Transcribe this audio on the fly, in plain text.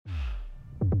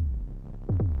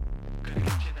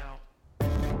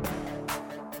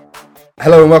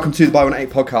Hello and welcome to the Buy One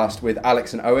Eight podcast with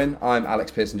Alex and Owen. I'm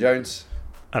Alex Pearson-Jones.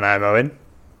 And I'm Owen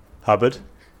Hubbard.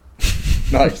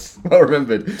 Nice, well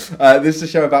remembered. This is a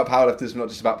show about powerlifters, not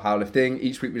just about powerlifting.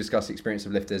 Each week we discuss the experience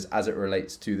of lifters as it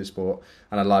relates to the sport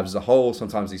and our lives as a whole.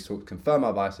 Sometimes these talks confirm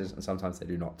our biases and sometimes they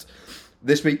do not.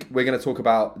 This week we're going to talk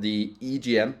about the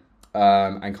AGM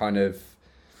and kind of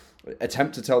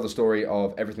attempt to tell the story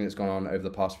of everything that's gone on over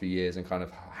the past few years and kind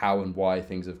of how and why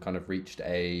things have kind of reached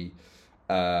a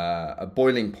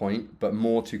boiling point, but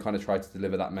more to kind of try to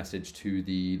deliver that message to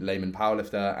the layman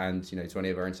powerlifter and, to any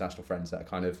of our international friends that are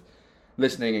kind of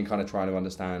listening and kind of trying to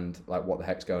understand like what the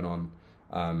heck's going on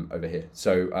over here.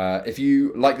 So if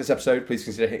you like this episode, please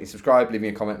consider hitting subscribe, leaving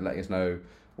a comment and letting us know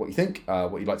what you think,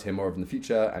 what you'd like to hear more of in the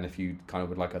future, and if you kind of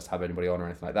would like us to have anybody on or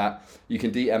anything like that. You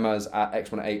can DM us at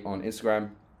X18 on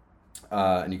Instagram,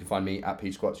 and you can find me at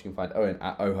Peach Squats. You can find Owen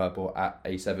at OHUB or at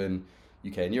A7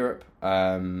 UK and Europe.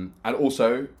 And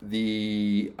also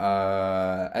the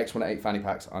X18 fanny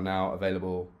packs are now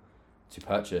available to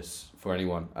purchase for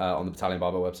anyone on the Battalion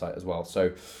Barbell website as well.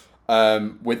 So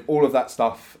with all of that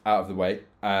stuff out of the way,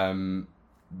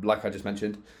 like I just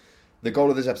mentioned, the goal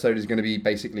of this episode is going to be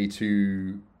basically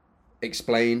to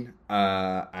explain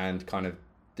and kind of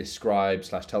describe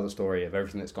 / tell the story of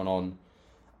everything that's gone on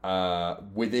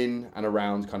within and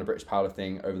around kind of British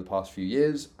powerlifting over the past few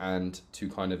years, and to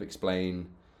kind of explain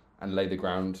and lay the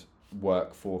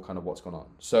groundwork for kind of what's gone on.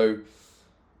 So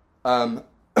I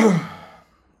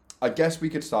guess we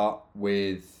could start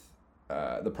with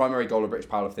the primary goal of British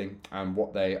powerlifting and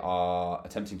what they are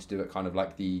attempting to do at kind of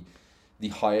like the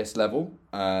highest level,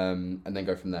 and then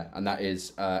go from there. And that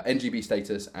is NGB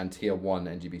status and Tier 1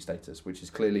 NGB status, which is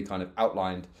clearly kind of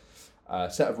outlined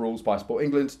set of rules by Sport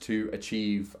England to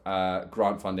achieve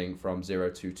grant funding from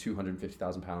 £0 to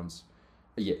 £250,000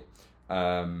 a year.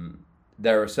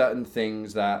 There are certain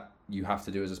things that you have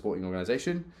to do as a sporting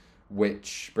organisation,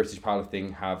 which British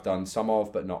powerlifting have done some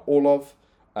of, but not all of.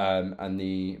 And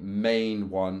the main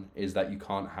one is that you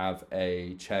can't have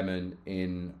a chairman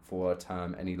in for a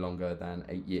term any longer than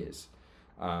 8 years,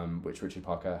 which Richard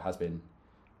Parker has been.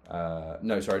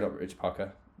 No, sorry, not Richard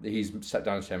Parker. He's stepped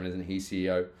down as chairman, isn't he? He's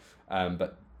CEO.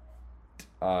 But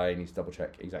I need to double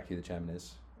check exactly who the chairman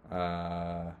is.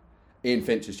 Ian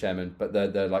Finch is chairman, but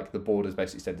the board has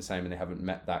basically stayed the same and they haven't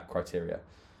met that criteria,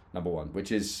 number one,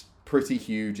 which is pretty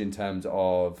huge in terms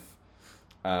of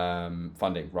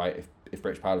funding, right? If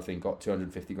British powerlifting got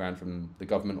 250 grand from the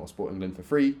government or Sport England for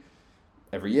free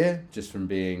every year, just from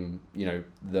being,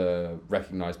 the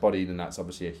recognised body, then that's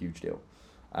obviously a huge deal.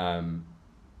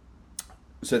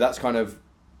 So that's kind of,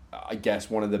 I guess,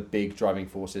 one of the big driving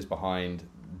forces behind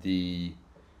the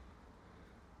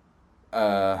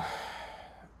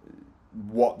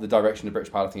what the direction of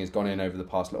British powerlifting has gone in over the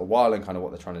past little while and kind of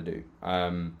what they're trying to do.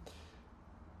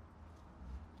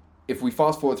 If we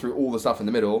fast forward through all the stuff in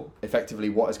the middle, effectively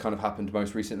what has kind of happened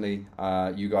most recently,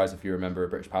 you guys, if you remember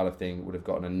British powerlifting, would have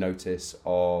gotten a notice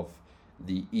of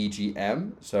the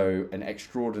EGM, so an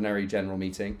extraordinary general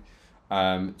meeting.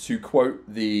 To quote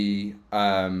the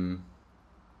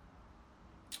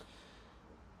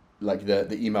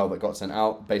the email that got sent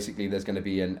out, basically there's going to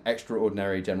be an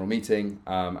extraordinary general meeting,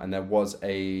 and there was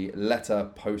a letter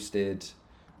posted.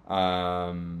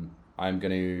 I'm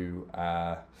going to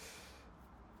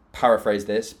paraphrase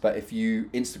this, but if you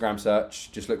Instagram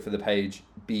search, just look for the page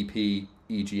BP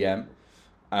EGM,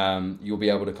 you'll be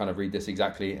able to kind of read this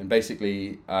exactly. And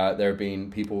basically there have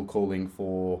been people calling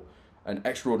for an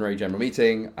extraordinary general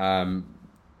meeting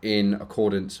in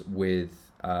accordance with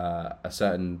a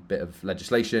certain bit of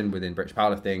legislation within British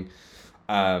powerlifting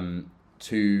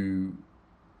to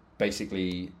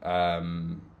basically,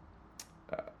 I'm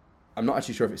not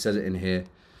actually sure if it says it in here,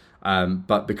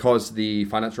 but because the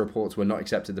financial reports were not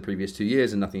accepted the previous 2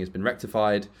 years and nothing has been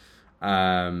rectified,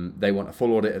 they want a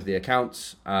full audit of the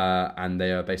accounts, and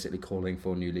they are basically calling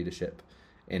for new leadership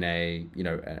in a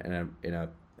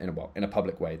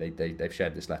public way. They've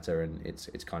shared this letter and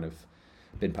it's kind of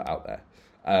been put out there.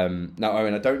 Now,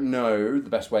 Owen, I don't know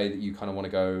the best way that you kind of want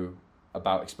to go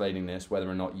about explaining this, whether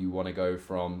or not you want to go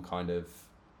from kind of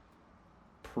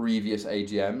previous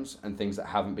AGMs and things that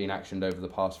haven't been actioned over the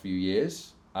past few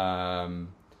years, and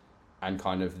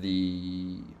kind of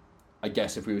I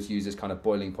guess if we were to use this kind of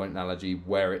boiling point analogy,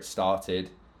 where it started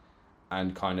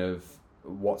and kind of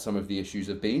what some of the issues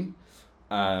have been.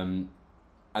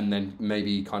 And then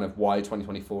maybe kind of why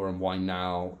 2024 and why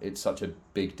now it's such a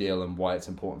big deal and why it's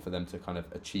important for them to kind of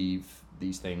achieve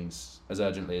these things as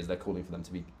urgently as they're calling for them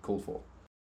to be called for.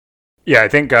 Yeah, I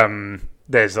think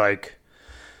there's like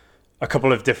a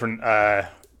couple of different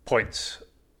points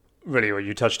really what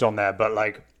you touched on there, but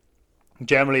like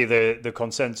generally the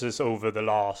consensus over the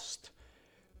last,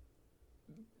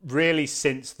 really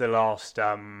since the last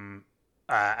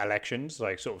elections,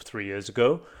 like sort of 3 years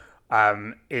ago,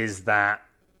 is that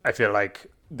I feel like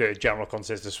the general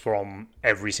consensus from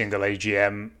every single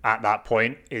AGM at that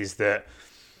point is that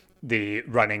the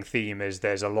running theme is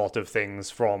there's a lot of things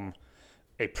from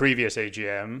a previous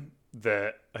AGM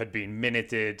that had been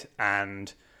minuted,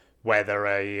 and whether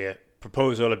a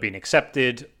proposal had been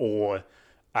accepted or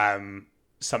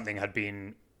something had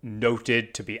been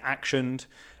noted to be actioned,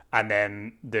 and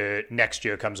then the next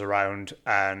year comes around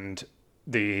and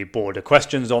the board are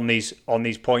questions on these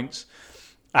points,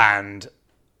 and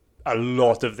a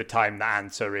lot of the time the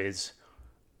answer is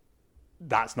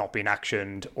that's not been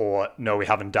actioned, or no, we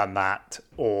haven't done that,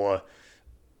 or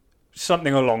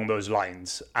something along those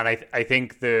lines. And I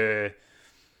think the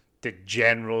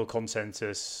general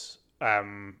consensus,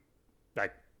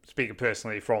 like speaking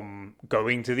personally from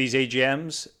going to these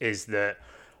AGMs, is that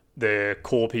the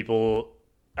core people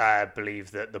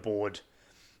believe that the board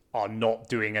are not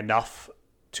doing enough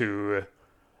to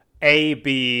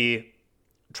be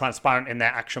transparent in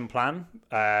their action plan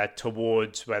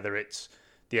towards whether it's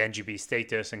the NGB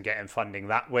status and getting funding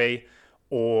that way,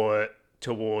 or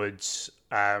towards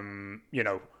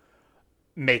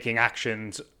making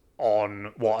actions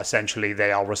on what essentially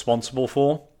they are responsible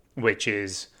for, which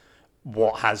is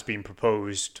what has been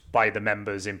proposed by the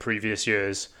members in previous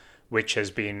years, which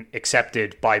has been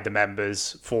accepted by the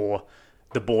members for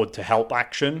the board to help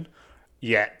action.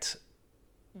 Yet,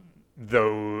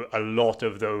 though a lot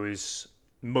of those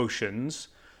motions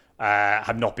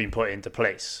have not been put into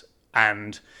place.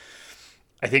 And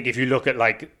I think if you look at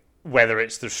like whether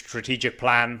it's the strategic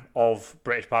plan of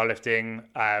British powerlifting,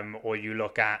 or you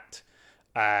look at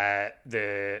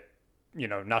the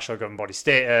national governing body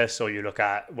status, or you look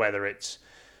at whether it's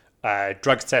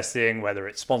drugs testing, whether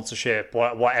it's sponsorship,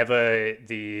 whatever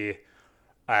the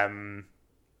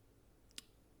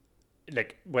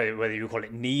like whether you call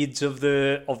it needs of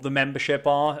the membership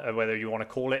are, or whether you want to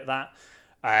call it that,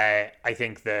 I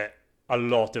think that a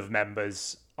lot of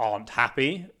members aren't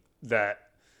happy that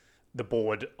the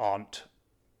board aren't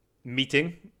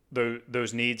meeting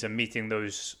those needs and meeting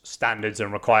those standards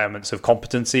and requirements of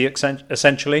competency,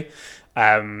 essentially.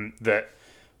 That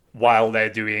while they're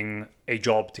doing a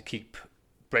job to keep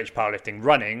British powerlifting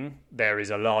running, there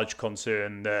is a large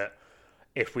concern that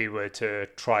if we were to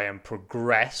try and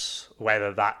progress,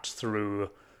 whether that's through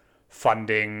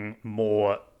funding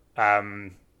more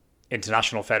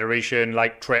international federation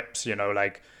like trips,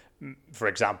 like for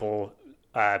example,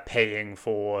 paying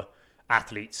for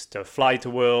athletes to fly to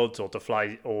Worlds, or to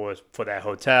fly, or for their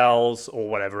hotels, or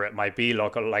whatever it might be,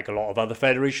 like a lot of other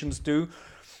federations do.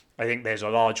 I think there's a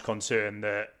large concern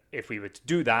that if we were to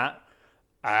do that,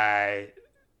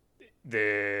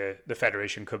 the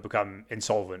federation could become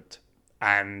insolvent.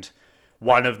 And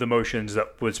one of the motions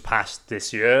that was passed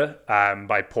this year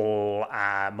by Paul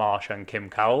Marsh and Kim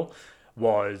Cowell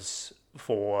was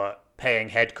for paying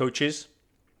head coaches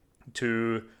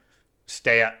to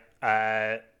stay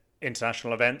at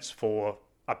international events for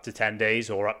up to 10 days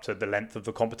or up to the length of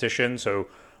the competition. So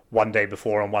one day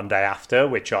before and one day after,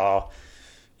 which are,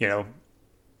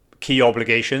 key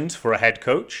obligations for a head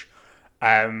coach.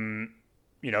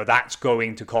 That's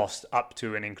going to cost up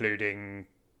to and including,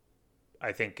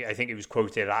 I think it was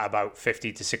quoted at about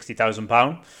 £50,000 to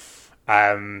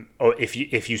 £60,000. Or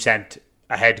if you sent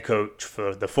a head coach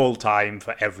for the full time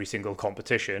for every single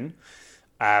competition,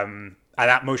 and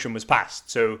that motion was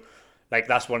passed. So,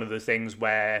 that's one of the things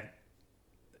where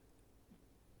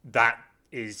that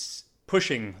is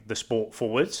pushing the sport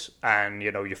forwards, and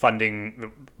you're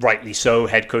funding, rightly so.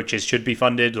 Head coaches should be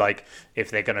funded,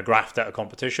 if they're going to graft at a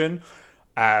competition,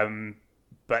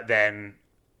 but then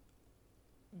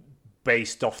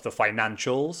based off the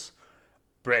financials,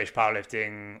 British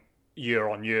powerlifting year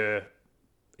on year,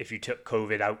 if you took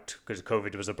COVID out, because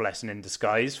COVID was a blessing in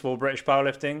disguise for British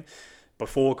powerlifting,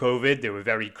 before COVID they were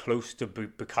very close to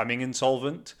becoming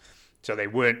insolvent, so they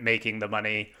weren't making the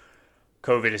money.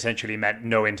 COVID essentially meant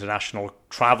no international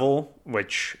travel,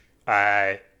 which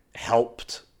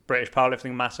helped British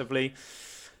powerlifting massively.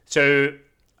 So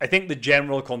I think the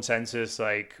general consensus,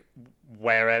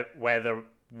 where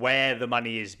the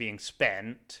money is being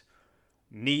spent,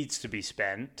 needs to be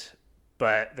spent,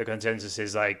 but the consensus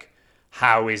is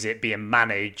how is it being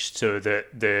managed so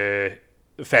that the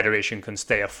federation can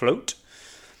stay afloat?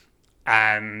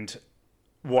 And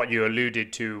what you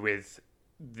alluded to with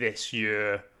this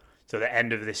year, so the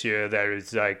end of this year, there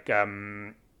is a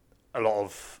lot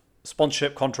of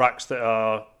sponsorship contracts that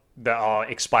are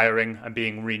expiring and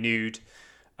being renewed.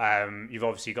 You've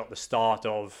obviously got the start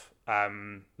of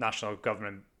national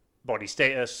government body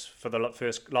status for the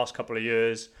last couple of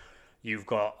years. You've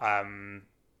got the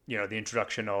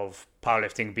introduction of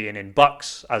powerlifting being in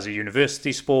bucks as a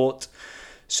university sport.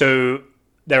 So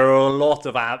there are a lot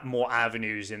of more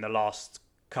avenues in the last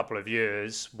couple of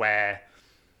years where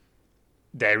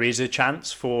there is a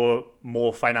chance for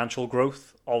more financial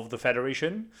growth of the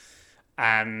federation.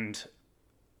 And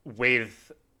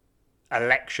with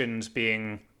elections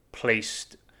being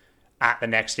placed at the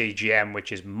next AGM,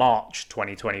 which is March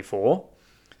 2024,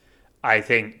 I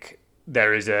think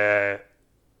there is a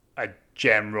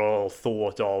general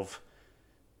thought of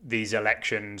these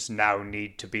elections now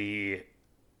need to be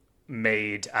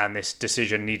made, and this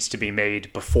decision needs to be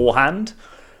made beforehand,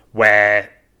 where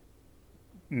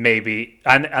maybe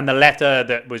and the letter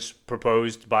that was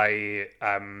proposed by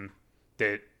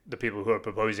the people who are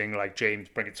proposing, like James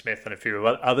Brinkett Smith and a few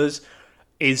others,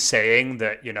 is saying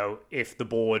that if the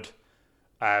board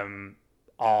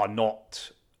are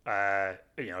not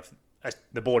if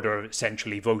the board are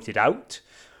essentially voted out,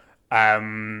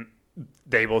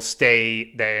 they will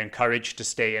stay. They're encouraged to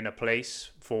stay in a place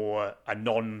for a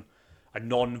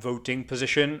non-voting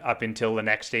position up until the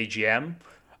next AGM,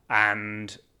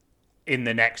 and in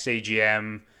the next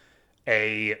AGM,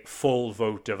 a full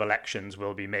vote of elections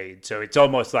will be made. So it's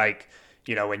almost like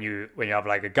when you have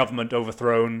like a government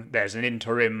overthrown, there's an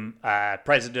interim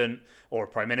president or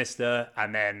prime minister,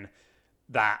 and then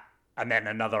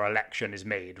another election is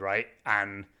made, right?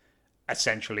 And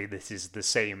essentially, this is the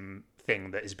same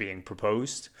thing that is being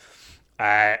proposed.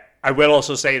 I will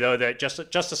also say though that just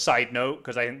a side note,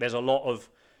 because I think there's a lot of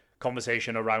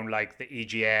conversation around like the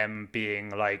EGM being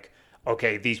like,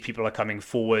 okay, these people are coming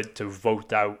forward to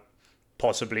vote out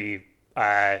possibly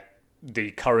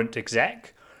the current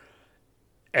exec.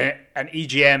 An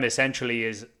EGM essentially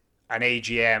is an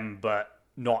AGM, but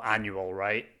not annual,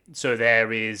 right? So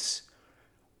there is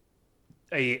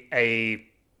a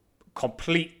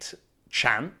complete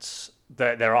chance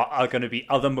that there are going to be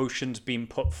other motions being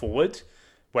put forward,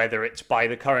 whether it's by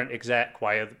the current exec,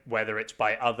 whether it's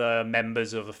by other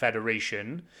members of the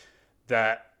federation,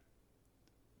 that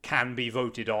can be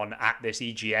voted on at this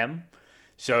EGM.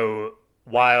 So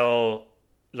while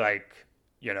and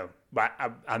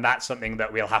that's something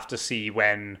that we'll have to see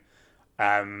when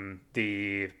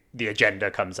the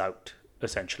agenda comes out,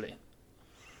 essentially.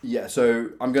 Yeah,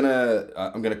 so I'm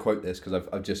gonna quote this because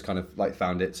I've just kind of like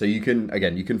found it. So you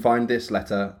can find this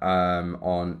letter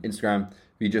on Instagram.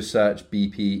 If you just search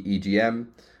BP EGM,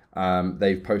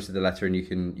 they've posted the letter, and you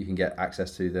can get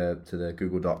access to the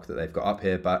Google Doc that they've got up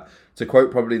here. But to quote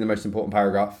probably the most important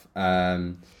paragraph,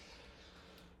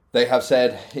 they have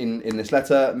said in this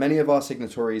letter, many of our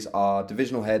signatories are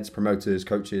divisional heads, promoters,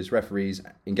 coaches, referees,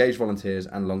 engaged volunteers,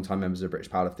 and long-time members of British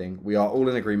powerlifting. We are all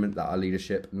in agreement that our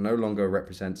leadership no longer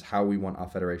represents how we want our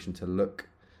federation to look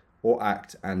or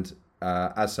act, and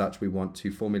as such, we want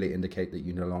to formally indicate that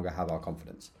you no longer have our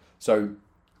confidence. So,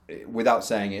 without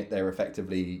saying it, they're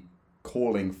effectively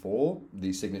calling for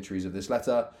the signatories of this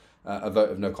letter a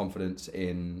vote of no confidence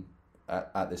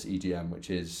at this EGM, which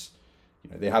is,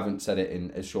 they haven't said it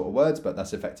in as short of words, but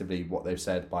that's effectively what they've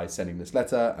said by sending this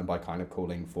letter and by kind of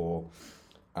calling for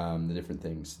the different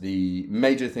things. The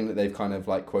major thing that they've kind of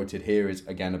like quoted here is,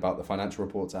 again, about the financial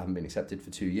reports that haven't been accepted for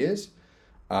 2 years.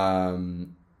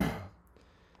 And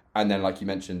then, like you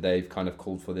mentioned, they've kind of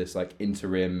called for this like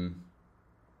interim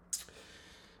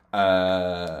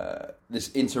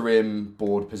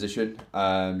board position.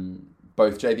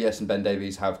 Both JBS and Ben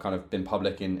Davies have kind of been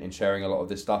public in sharing a lot of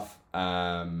this stuff.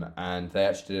 And they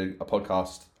actually did a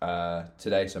podcast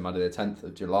today, so Monday the 10th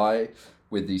of July,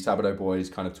 with the Sabato boys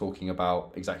kind of talking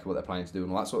about exactly what they're planning to do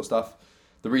and all that sort of stuff.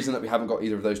 The reason that we haven't got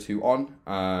either of those two on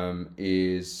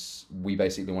is we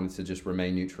basically wanted to just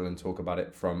remain neutral and talk about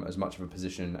it from as much of a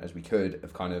position as we could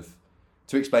of kind of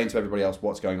to explain to everybody else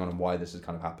what's going on and why this has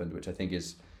kind of happened, which I think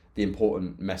is the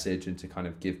important message, and to kind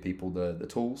of give people the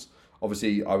tools.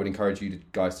 Obviously, I would encourage you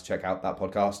guys to check out that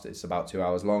podcast. It's about 2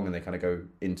 hours long, and they kind of go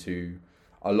into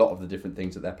a lot of the different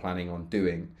things that they're planning on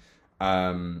doing.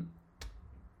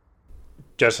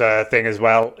 Just a thing as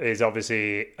well is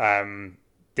obviously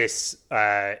this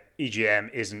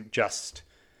EGM isn't just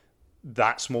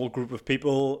that small group of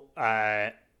people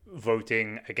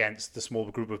voting against the small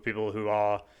group of people who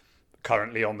are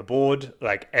currently on the board.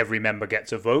 Like, every member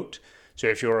gets a vote. So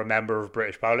if you're a member of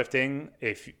British Powerlifting,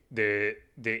 if the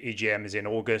EGM is in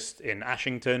August in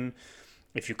Ashington,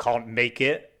 if you can't make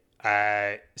it,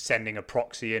 sending a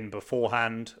proxy in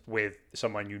beforehand with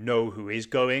someone who is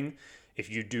going. If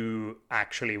you do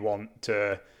actually want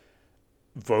to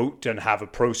vote and have a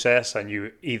process, and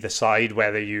you either side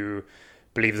whether you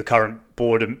believe the current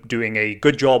board are doing a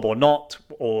good job or not,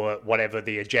 or whatever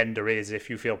the agenda is. If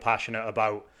you feel passionate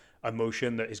about a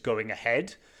motion that is going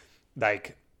ahead,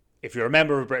 like if you're a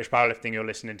member of British Powerlifting, you're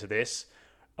listening to this,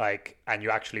 like, and you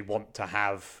actually want to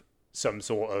have some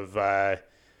sort of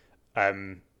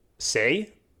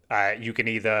say, you can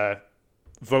either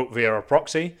vote via a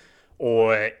proxy,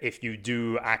 or if you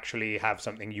do actually have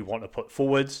something you want to put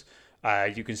forwards,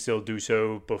 you can still do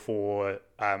so before.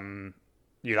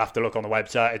 You'll have to look on the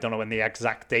website. I don't know when the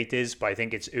exact date is, but I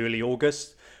think it's early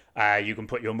August. You can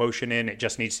put your motion in. It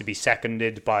just needs to be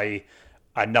seconded by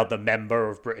another member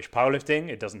of British Powerlifting.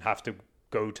 It doesn't have to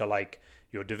go to like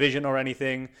your division or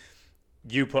anything.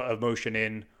 You put a motion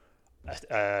in,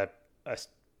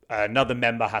 another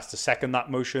member has to second that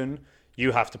motion.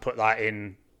 You have to put that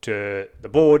in to the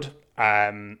board,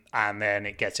 and then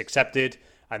it gets accepted,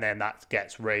 and then that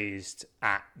gets raised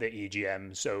at the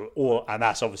EGM. And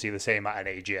that's obviously the same at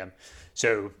an AGM.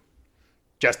 So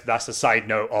just that's a side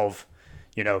note of,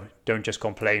 don't just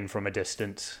complain from a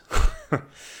distance.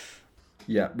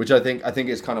 Yeah, which I think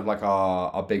is kind of like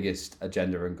our biggest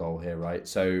agenda and goal here, right?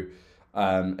 So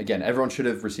again, everyone should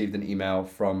have received an email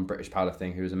from British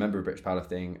Powerlifting, who is a member of British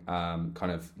Powerlifting,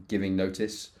 kind of giving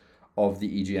notice of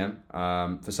the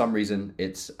EGM. For some reason,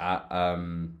 it's at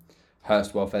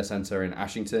Hurst Welfare Centre in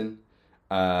Ashington,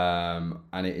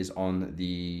 and it is on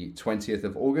the 20th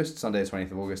of August, Sunday the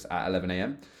 20th of August at 11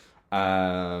 a.m.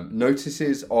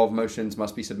 Notices of motions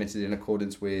must be submitted in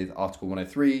accordance with Article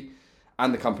 103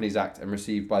 and the Companies Act and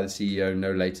received by the CEO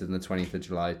no later than the 20th of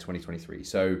July 2023.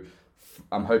 So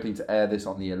I'm hoping to air this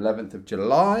on the 11th of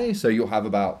July, so you'll have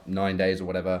about 9 days or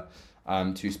whatever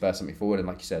to spur something forward. And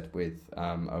like you said with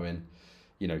Owen,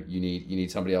 you need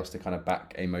somebody else to kind of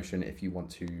back a motion if you want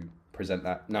to present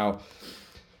that. Now,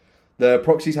 the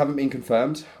proxies haven't been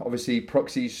confirmed. Obviously,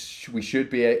 proxies, we should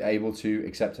be able to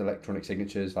accept electronic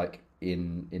signatures like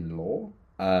in law,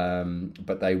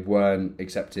 but they weren't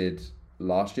accepted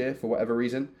last year for whatever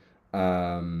reason.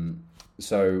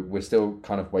 So we're still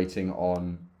kind of waiting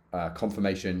on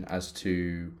confirmation as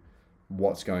to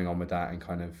what's going on with that and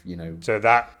kind of, So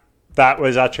that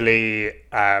was actually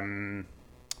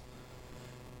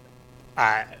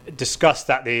discussed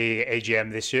at the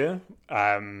AGM this year,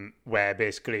 where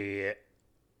basically,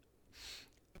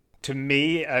 to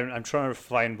me, I'm trying to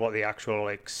find what the actual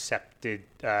accepted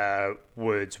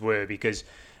words were, because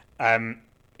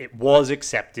it was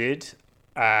accepted.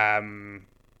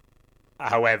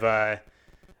 However,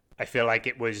 I feel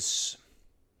like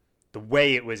the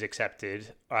way it was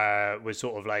accepted was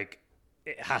sort of like,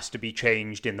 it has to be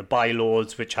changed in the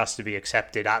bylaws, which has to be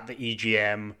accepted at the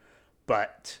EGM,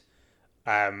 but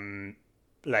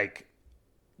like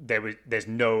there's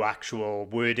no actual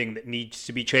wording that needs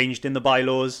to be changed in the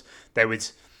bylaws. There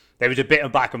was a bit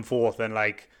of back and forth, and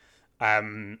like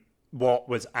what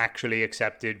was actually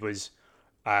accepted was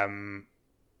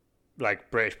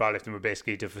like British Powerlifting were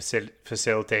basically to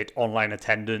facilitate online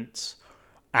attendance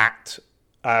at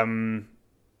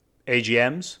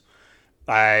AGMs.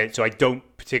 So I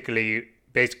don't particularly,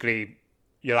 basically,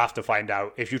 you'll have to find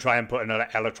out. If you try and put an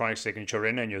electronic signature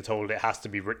in and you're told it has to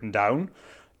be written down,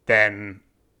 then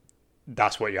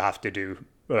that's what you have to do,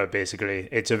 basically.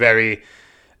 It's a very,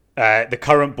 the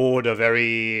current board are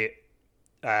very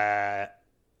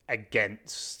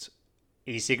against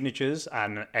e-signatures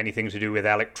and anything to do with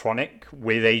electronic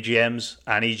with AGMs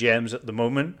and EGMs at the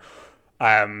moment.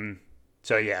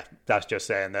 So yeah, that's just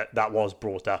saying that was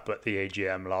brought up at the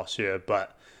AGM last year,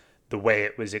 but the way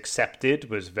it was accepted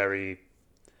was very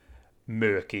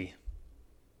murky.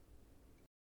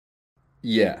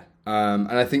 Yeah,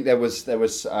 and I think there was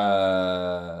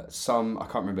some, I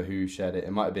can't remember who shared it.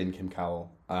 It might have been Kim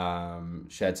Cowell.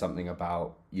 Shared something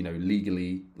about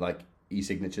legally, like,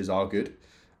 e-signatures are good.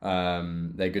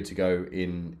 They're good to go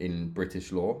in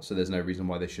British law, so there's no reason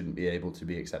why they shouldn't be able to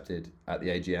be accepted at the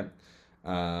AGM.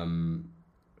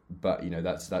 But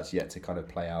that's yet to kind of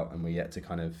play out, and we're yet to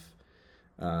kind of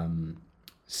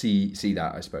see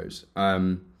that, I suppose.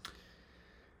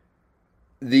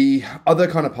 The other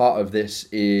kind of part of this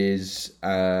is,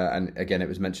 and again, it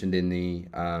was mentioned in the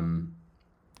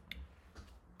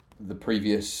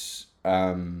previous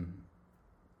podcast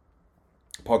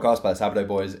by the Sabado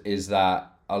Boys, is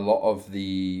that a lot of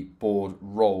the board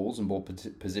roles and board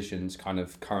positions kind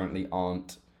of currently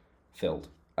aren't filled.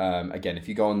 Again, if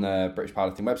you go on the British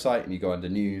Powerlifting website and you go under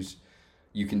news,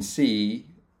 you can see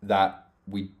that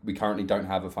we currently don't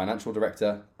have a financial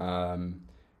director.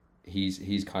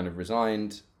 He's kind of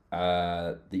resigned.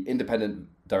 The independent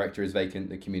director is vacant.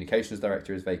 The communications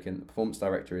director is vacant. The performance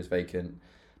director is vacant.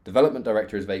 Development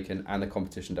director is vacant, and the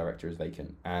competition director is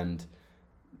vacant. And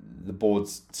the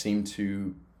boards seem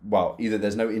to, well, either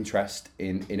there's no interest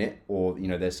in it, or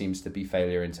there seems to be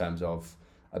failure in terms of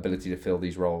ability to fill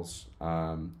these roles.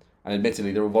 And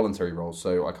admittedly, they're all voluntary roles,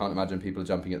 so I can't imagine people are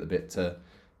jumping at the bit to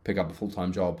pick up a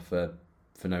full-time job for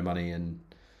no money and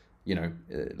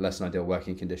less than ideal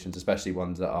working conditions, especially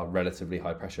ones that are relatively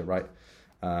high pressure, right?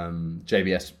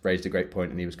 JBS raised a great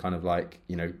point, and he was kind of like,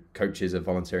 coaches are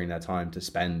volunteering their time to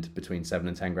spend between 7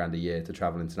 and 10 grand a year to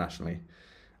travel internationally,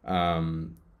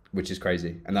 which is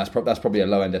crazy. And that's probably a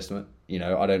low end estimate.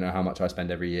 I don't know how much I spend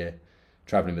every year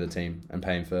traveling with a team and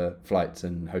paying for flights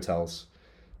and hotels,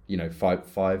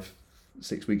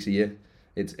 5-6 weeks a year.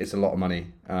 It's a lot of money.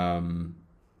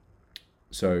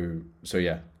 So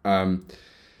yeah.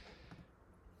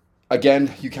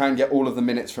 Again, you can get all of the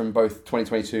minutes from both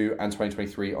 2022 and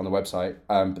 2023 on the website.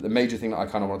 But the major thing that I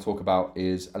kind of want to talk about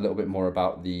is a little bit more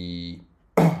about the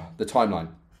the timeline.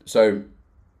 So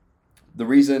the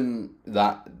reason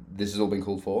that this has all been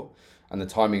called for and the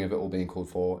timing of it all being called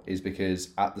for is because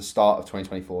at the start of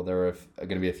 2024, there are going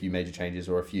to be a few major changes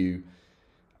or a few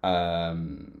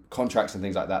contracts and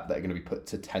things like that are going to be put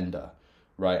to tender,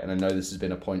 right? And I know this has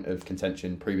been a point of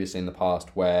contention previously in the past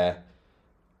where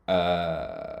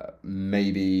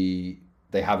maybe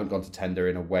they haven't gone to tender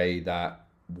in a way that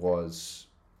was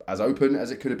as open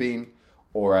as it could have been,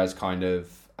 or as kind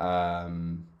of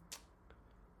I'm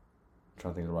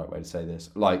trying to think of the right way to say this,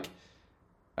 like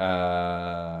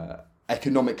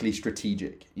economically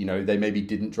strategic. They maybe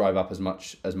didn't drive up as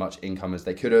much income as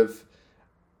they could have,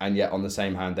 and yet on the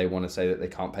same hand they want to say that they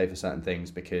can't pay for certain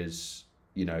things because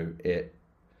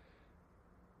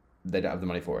they don't have the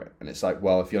money for it. And it's like,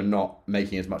 well, if you're not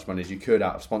making as much money as you could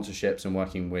out of sponsorships and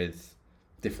working with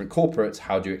different corporates,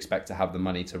 how do you expect to have the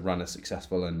money to run a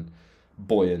successful and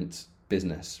buoyant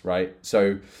business, right?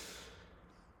 So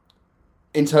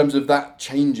in terms of that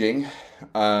changing,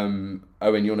 Owen,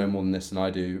 you'll know more than this than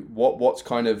I do. What's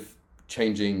kind of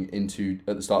changing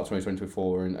at the start of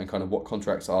 2024 and kind of what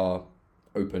contracts are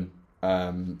open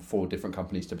for different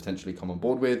companies to potentially come on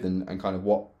board with, and kind of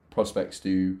what prospects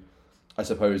do, I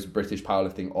suppose, British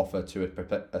powerlifting offer to a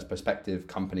prospective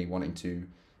company wanting to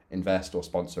invest or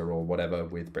sponsor or whatever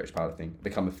with British powerlifting,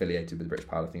 become affiliated with British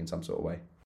powerlifting in some sort of way?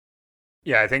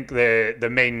 Yeah, I think the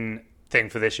main thing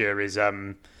for this year is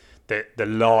the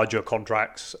larger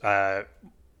contracts,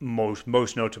 most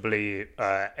notably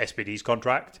SPD's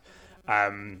contract,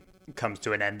 comes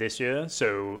to an end this year.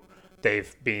 So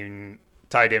they've been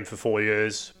tied in for 4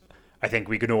 years. I think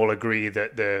we can all agree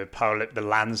that the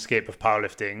landscape of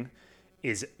powerlifting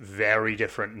is very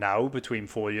different now between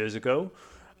 4 years ago.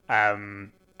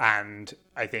 And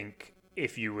I think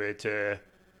if you were to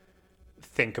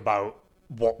think about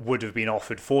what would have been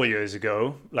offered 4 years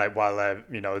ago, like while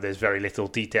there's very little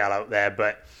detail out there,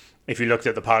 but if you looked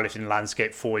at the powerlifting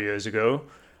landscape 4 years ago,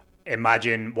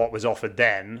 imagine what was offered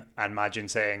then, and imagine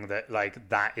saying that like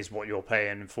that is what you're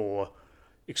paying for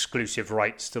exclusive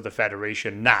rights to the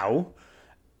federation now.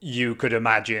 You could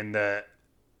imagine that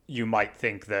you might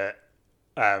think that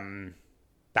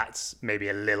that's maybe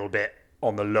a little bit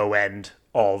on the low end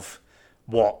of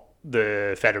what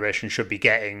the federation should be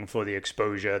getting for the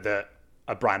exposure that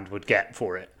a brand would get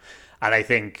for it. And I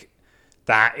think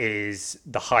that is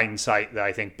the hindsight that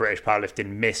I think British powerlifting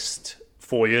missed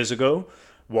 4 years ago,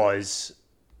 was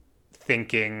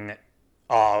thinking,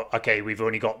 oh, okay, we've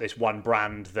only got this one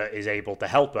brand that is able to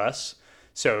help us,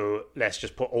 so let's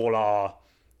just put all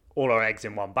our eggs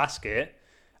in one basket,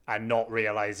 and not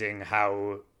realizing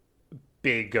how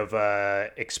big of a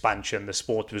expansion the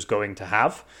sport was going to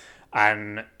have.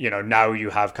 And now you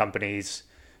have companies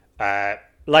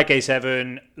like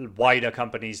A7, wider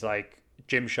companies like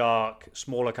Gymshark,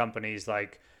 smaller companies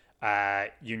like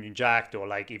Union Jack, or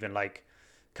like even like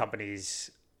companies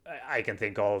I can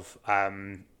think of,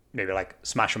 maybe like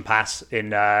Smash and Pass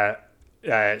in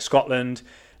Scotland,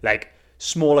 like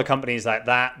smaller companies like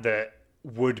that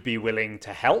would be willing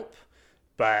to help,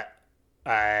 but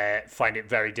find it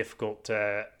very difficult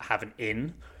to have an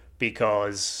in,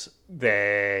 because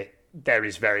there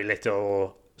is very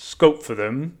little scope for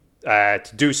them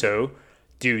to do so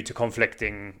due to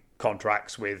conflicting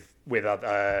contracts with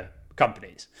other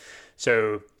companies.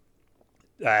 So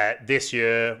this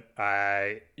year,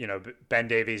 Ben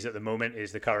Davies at the moment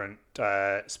is the current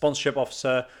sponsorship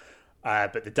officer,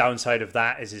 but the downside of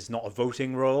that is it's not a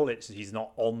voting role. He's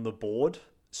not on the board.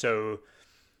 So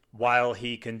while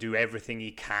he can do everything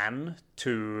he can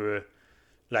to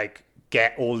like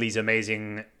get all these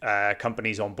amazing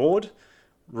companies on board,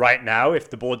 right now, if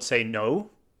the board say no,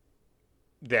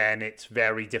 then it's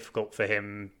very difficult for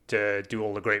him to do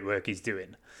all the great work he's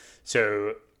doing.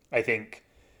 So I think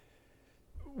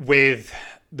with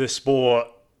the sport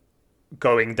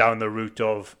going down the route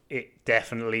of it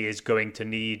definitely is going to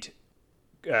need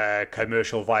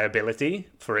commercial viability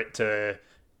for it to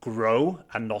grow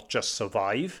and not just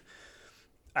survive.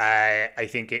 I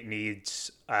think it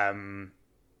needs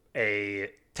a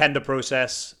tender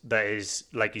process that is,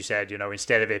 like you said,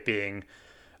 instead of it being,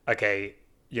 okay,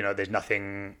 there's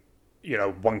nothing,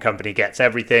 one company gets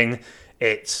everything.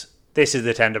 This is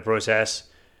the tender process.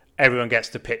 Everyone gets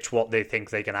to pitch what they think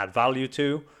they can add value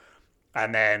to.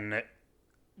 And then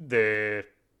the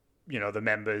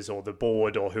members or the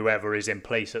board or whoever is in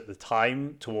place at the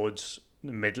time towards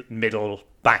the middle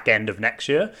back end of next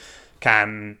year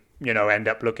can, end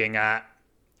up looking at,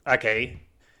 okay,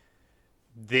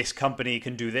 this company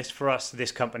can do this for us.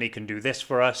 This company can do this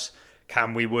for us.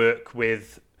 Can we work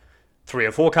with 3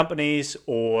 or 4 companies,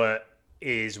 or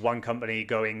is one company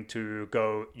going to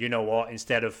go, you know what,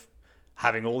 instead of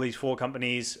having all these 4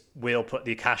 companies, we'll put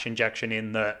the cash injection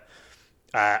in that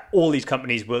all these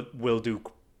companies will do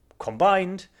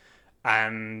combined.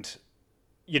 And,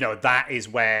 that is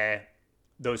where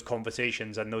those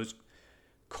conversations and those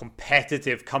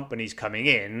competitive companies coming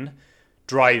in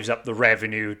drives up the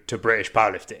revenue to British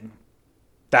powerlifting.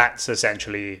 That's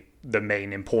essentially the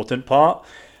main important part.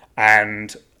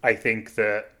 And I think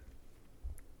that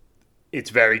it's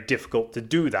very difficult to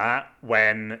do that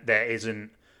when there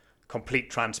isn't complete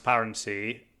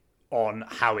transparency on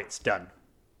how it's done.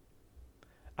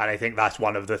 And I think that's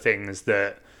one of the things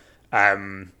that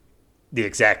the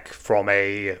exec from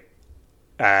a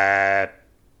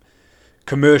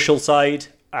commercial side,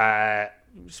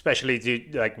 especially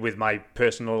with my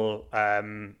personal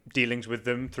dealings with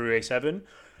them through A7,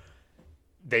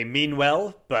 they mean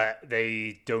well, but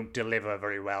they don't deliver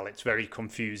very well. It's very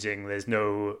confusing. There's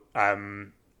no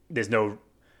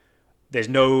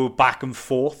back and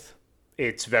forth.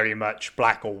 It's very much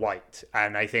black or white.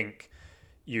 And I think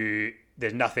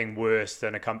there's nothing worse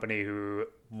than a company who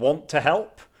want to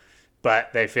help,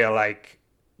 but they feel like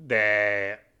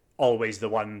they're always the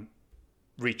one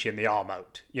reaching the arm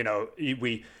out.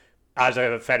 We, as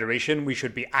a federation, we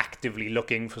should be actively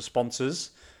looking for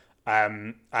sponsors,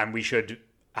 and we should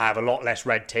have a lot less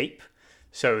red tape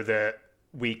so that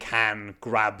we can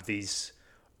grab these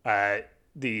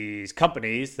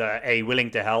companies that are A, willing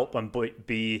to help, and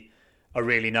B, a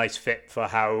really nice fit for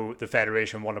how the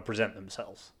federation want to present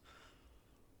themselves.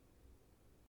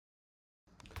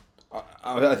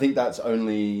 I think that's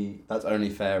only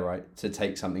fair, right? To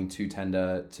take something to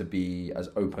tender, to be as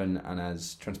open and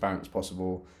as transparent as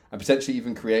possible, and potentially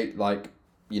even create,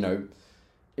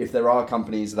 if there are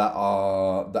companies that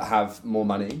have more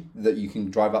money, that you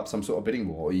can drive up some sort of bidding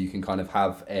war, or you can kind of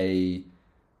have an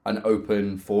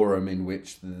open forum in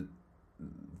which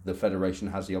the federation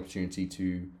has the opportunity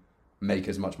to make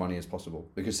as much money as possible.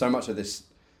 Because so many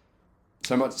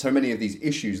of these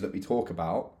issues that we talk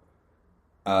about,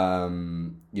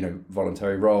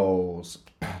 voluntary roles,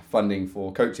 funding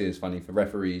for coaches, funding for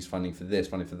referees, funding for this,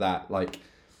 funding for that,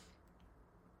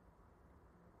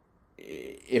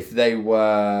 if they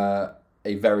were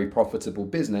a very profitable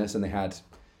business and they had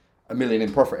 $1 million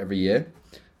in profit every year,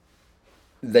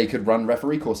 they could run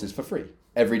referee courses for free.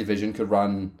 Every division could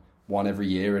run one every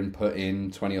year and put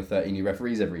in 20 or 30 new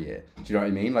referees every year. Do you know what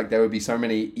I mean? There would be so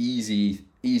many easy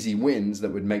wins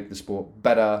that would make the sport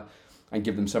better and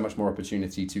give them so much more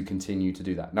opportunity to continue to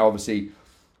do that. Now, obviously,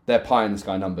 they're pie in the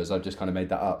sky numbers. I've just kind of made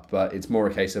that up, but it's more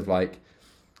a case of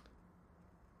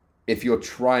if you're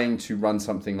trying to run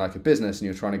something like a business and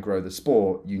you're trying to grow the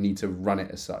sport, you need to run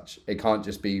it as such. It can't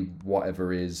just be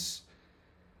whatever is,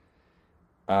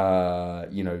 the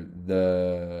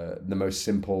most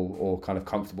simple or kind of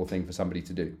comfortable thing for somebody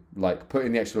to do. Put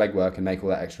in the extra legwork and make all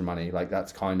that extra money.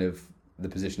 That's kind of the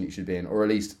position you should be in, or at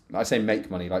least I say make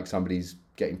money, somebody's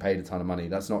getting paid a ton of money.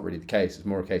 That's not really the case. It's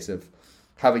more a case of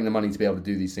having the money to be able to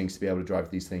do these things, to be able to drive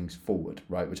these things forward,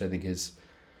 right? Which I think is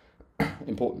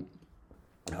important.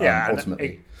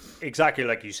 Ultimately, exactly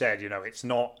like you said. It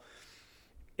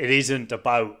isn't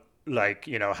about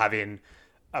having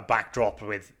a backdrop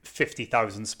with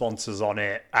 50,000 sponsors on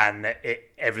it and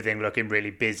everything looking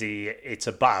really busy. It's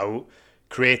about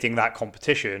creating that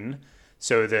competition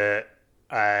so that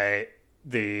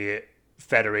the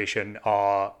federation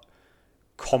are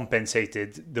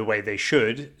compensated the way they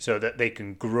should, so that they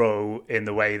can grow in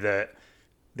the way that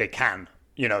they can.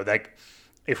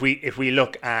 If we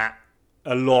look at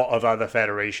a lot of other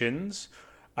federations,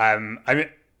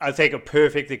 I'll take a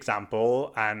perfect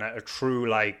example and a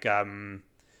true I'm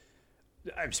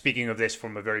speaking of this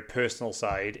from a very personal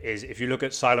side, is if you look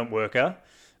at Silent Worker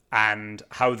and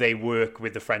how they work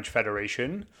with the French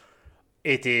Federation,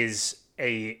 it is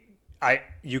you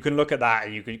can look at that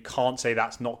and you can't say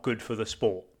that's not good for the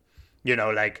sport.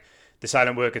 Like the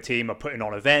silent worker team are putting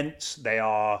on events. They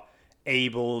are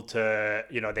able to,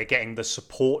 they're getting the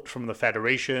support from the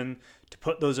federation to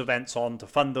put those events on, to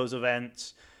fund those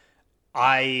events.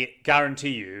 I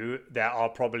guarantee you there are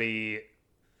probably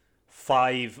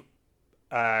 5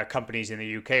 companies in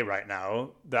the UK right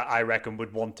now that I reckon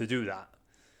would want to do that.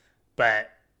 But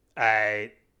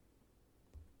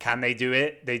can they do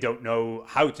it? They don't know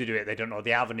how to do it. They don't know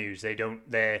the avenues.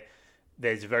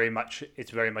 It's very much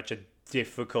a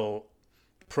difficult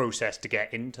process to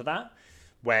get into that,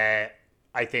 where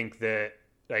I think there's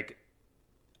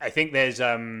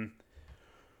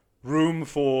room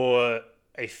for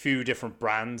a few different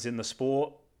brands in the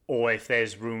sport, or if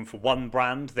there's room for one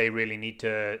brand, they really need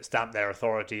to stamp their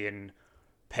authority and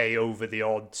pay over the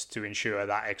odds to ensure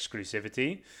that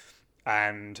exclusivity.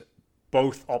 And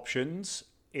both options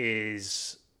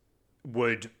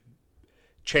would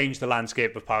change the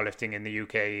landscape of powerlifting in the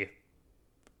UK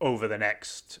over the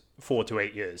next 4 to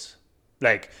 8 years.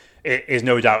 Like, it is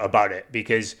no doubt about it,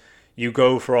 because you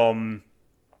go from,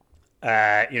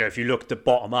 if you looked at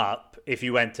bottom up, if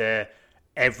you went to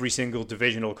every single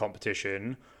divisional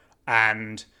competition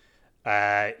and,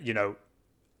 every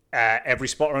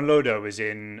spotter and loader was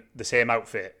in the same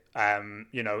outfit,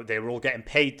 they were all getting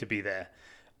paid to be there.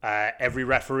 Every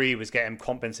referee was getting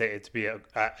compensated to be a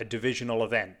divisional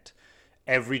event.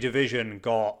 Every division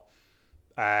got,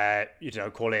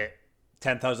 call it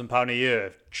 £10,000 a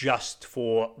year just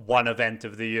for one event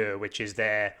of the year, which is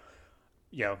their,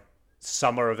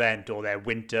 summer event or their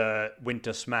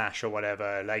winter smash or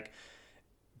whatever. Like,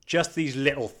 just these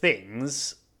little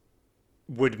things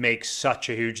would make such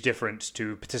a huge difference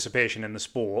to participation in the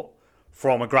sport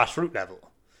from a grassroots level.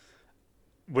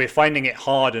 We're finding it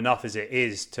hard enough as it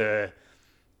is to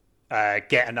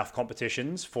get enough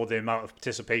competitions for the amount of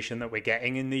participation that we're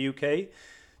getting in the UK.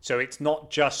 So it's not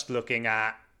just looking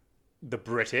at the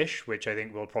British, which I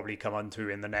think we'll probably come onto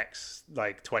in the next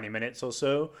 20 minutes or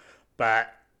so,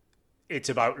 but it's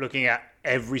about looking at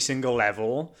every single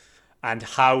level and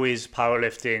how is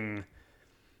powerlifting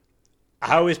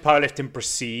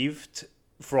perceived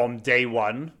from day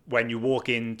one when you walk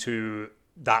into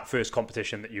that first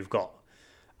competition that you've got.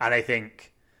 And I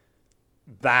think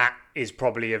that is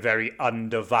probably a very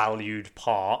undervalued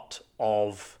part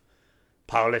of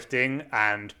powerlifting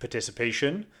and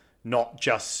participation, not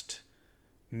just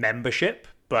membership,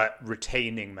 but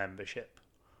retaining membership.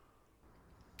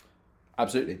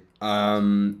 Absolutely.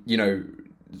 We'll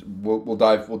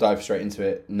dive straight into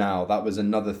it now. That was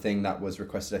another thing that was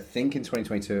requested, I think, in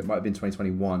 2022. It might have been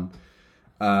 2021.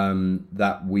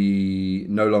 That we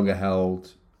no longer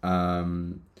held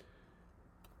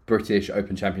British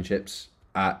Open Championships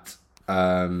at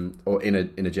or in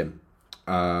a gym,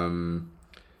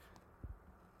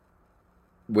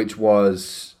 which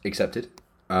was accepted,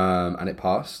 and it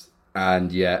passed,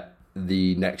 and yet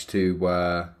the next two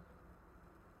were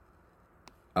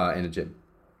in a gym.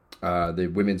 The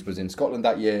women's was in Scotland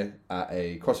that year at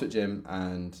a CrossFit gym,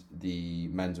 and the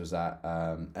men's was at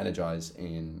Energize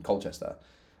in Colchester.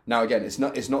 Now, again, it's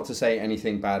not to say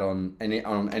anything bad on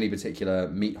any particular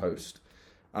meet host.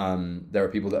 There are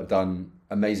people that have done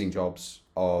amazing jobs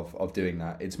of doing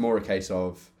that. It's more a case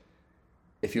of,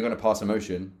 if you're going to pass a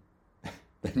motion,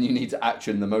 then you need to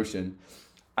action the motion.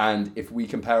 And if we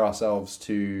compare ourselves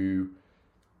to,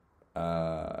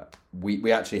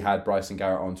 we actually had Bryce and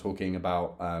Garrett on talking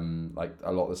about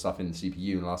a lot of the stuff in the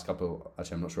CPU in the last couple.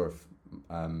 Actually, I'm not sure if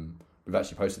we've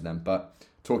actually posted them, but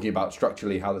talking about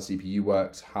structurally how the CPU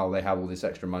works, how they have all this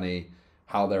extra money,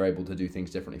 how they're able to do things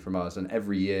differently from us. And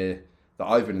every year that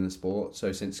I've been in the sport,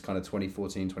 so since kind of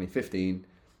 2014, 2015,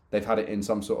 they've had it in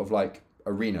some sort of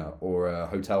arena or a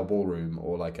hotel ballroom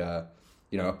or a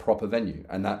proper venue.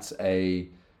 And that's a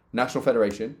national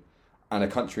federation and a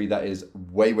country that is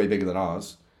way, way bigger than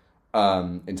ours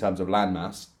in terms of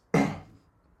landmass,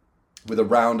 with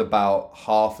around about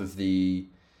half of the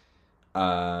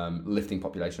lifting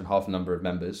population, half the number of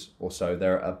members or so.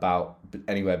 They're about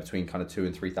anywhere between kind of 2,000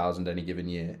 and 3,000 any given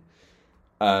year.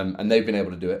 And they've been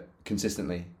able to do it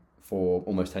consistently for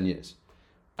almost 10 years.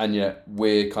 And yet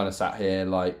we're kind of sat here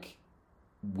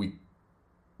we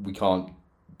can't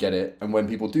get it. And when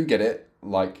people do get it,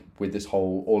 with this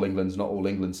whole all England's not all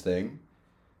England's thing,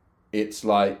 it's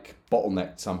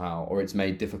bottlenecked somehow, or it's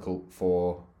made difficult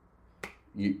for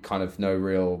you, kind of no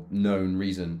real known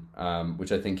reason,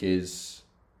 which I think is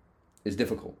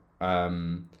difficult.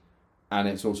 And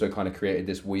it's also kind of created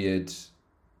this weird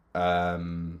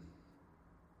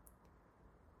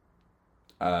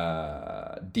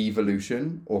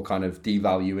devolution or kind of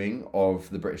devaluing of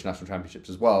the British National Championships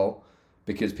as well,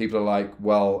 because people are like,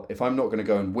 well, if I'm not going to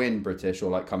go and win British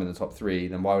or like come in the top 3,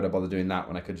 then why would I bother doing that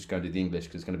when I could just go and do the English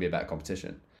because it's going to be a better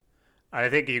competition. And I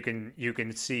think you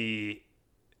can see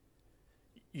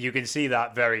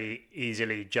that very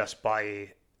easily just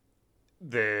by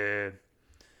the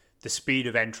speed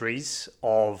of entries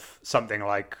of something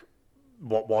like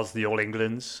what was the All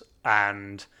Englands,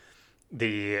 and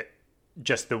the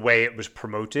way it was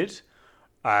promoted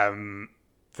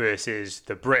versus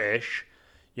the British.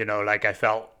 Like I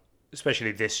felt,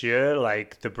 especially this year,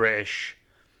 like the British,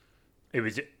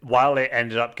 while it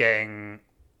ended up getting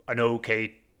an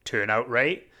okay turnout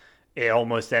rate, it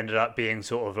almost ended up being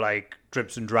sort of like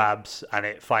dribs and drabs, and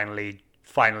it finally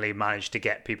managed to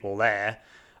get people there.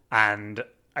 And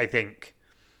I think,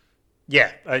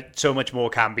 so much more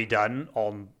can be done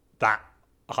on that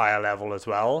higher level as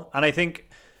well. And I think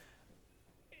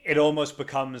it almost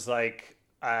becomes like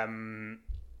an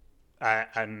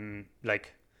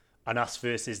us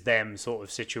versus them sort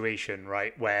of situation,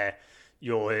 right? Where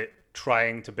you're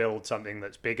trying to build something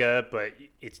that's bigger, but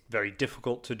it's very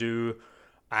difficult to do.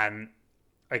 And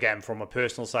again, from a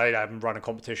personal side, I haven't run a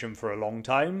competition for a long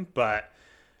time, but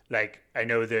like I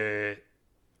know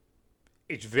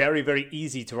it's very, very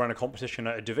easy to run a competition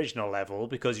at a divisional level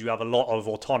because you have a lot of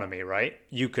autonomy, right?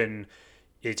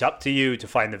 It's up to you to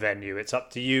find the venue. It's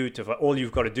up to you all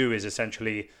you've got to do is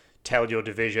essentially tell your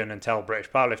division and tell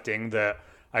British Powerlifting that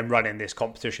I'm running this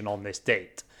competition on this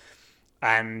date.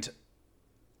 And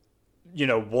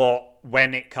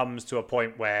when it comes to a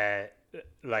point where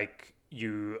like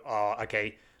you are,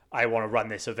 okay, I want to run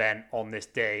this event on this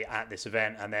day at this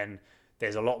event, and then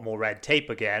there's a lot more red tape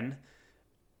again,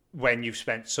 when you've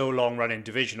spent so long running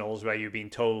divisionals where you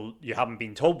haven't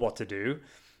been told what to do,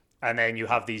 and then you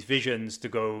have these visions to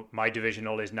go, my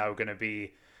divisional is now going to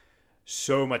be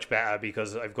so much better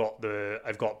because I've got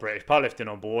British Powerlifting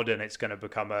on board and it's going to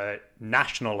become a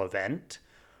national event.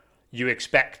 You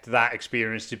expect that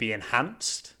experience to be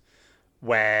enhanced,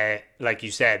 where, like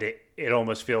you said, it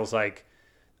almost feels like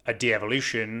a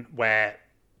de-evolution where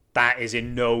that is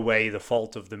in no way the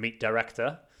fault of the meet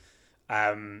director.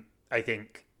 I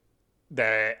think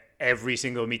that every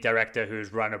single meet director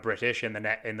who's run a British in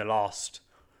the last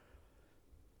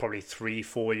probably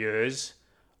 3-4 years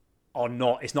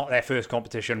it's not their first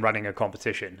competition running a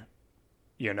competition.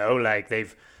 Like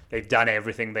they've done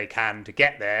everything they can to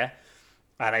get there.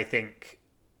 And I think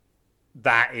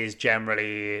that is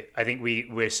generally, I think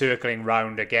we're circling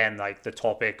round again, like the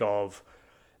topic of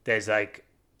there's like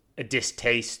a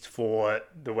distaste for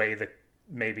the way that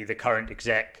maybe the current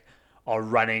exec are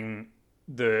running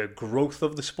the growth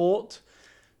of the sport,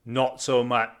 not so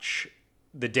much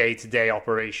the day-to-day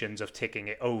operations of ticking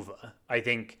it over. I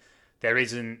think there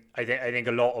isn't, I think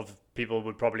a lot of people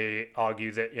would probably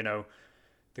argue that,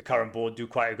 the current board do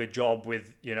quite a good job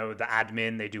with, the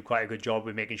admin. They do quite a good job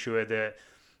with making sure that,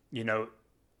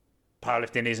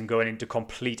 powerlifting isn't going into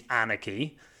complete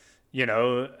anarchy.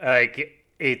 Like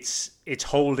it's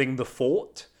holding the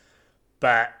fort,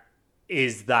 but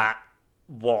is that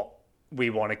what we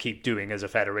want to keep doing as a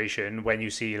federation? When you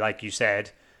see, like you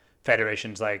said,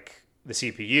 federations like the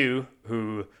CPU,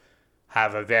 who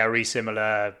have a very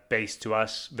similar base to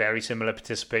us, very similar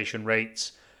participation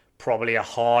rates, probably a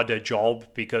harder job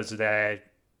because their,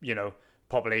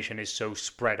 population is so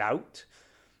spread out.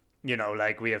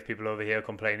 Like we have people over here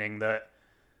complaining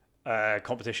that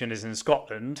competition is in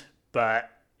Scotland, but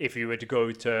if you were to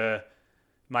go to,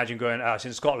 imagine going, it's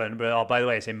in Scotland, but by the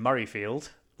way, it's in Murrayfield.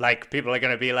 Like people are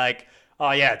going to be like,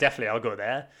 oh yeah, definitely, I'll go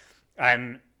there.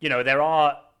 And,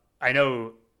 I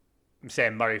know I'm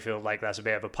saying Murrayfield like that's a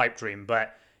bit of a pipe dream,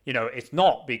 but, it's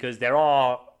not, because there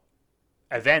are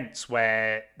events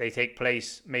where they take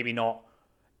place, maybe not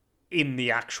in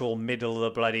the actual middle of the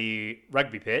bloody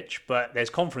rugby pitch, but there's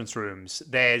conference rooms,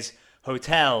 there's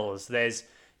hotels, there's,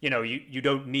 you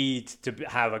don't need to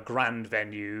have a grand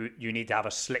venue. You need to have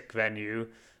a slick venue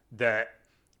that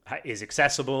is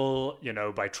accessible,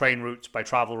 by train routes, by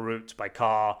travel routes, by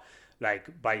car,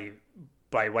 like by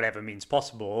whatever means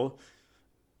possible,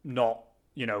 not,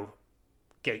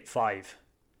 gate 5.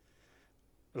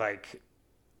 Like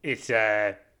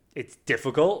it's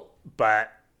difficult,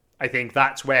 but I think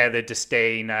that's where the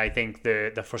disdain, I think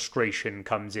the frustration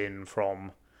comes in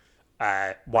from,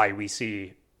 why we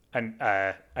see an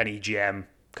EGM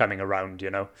coming around,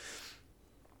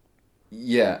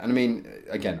 Yeah, and I mean,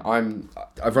 again,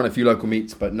 I've run a few local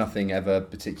meets, but nothing ever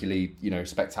particularly,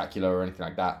 spectacular or anything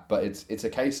like that. But it's a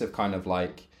case of kind of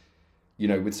like,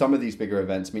 with some of these bigger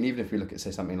events. I mean, even if we look at,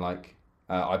 say, something like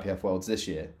IPF Worlds this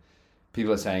year,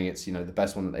 people are saying it's the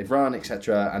best one that they've run,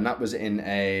 etc. And that was in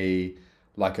a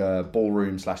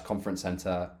ballroom / conference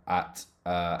center at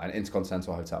an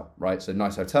intercontinental hotel, right? So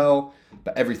nice hotel,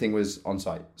 but everything was on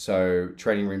site. So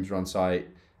training rooms were on site,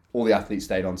 all the athletes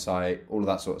stayed on site, all of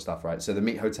that sort of stuff, right? So the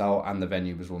meet hotel and the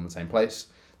venue was all in the same place.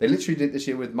 They literally did this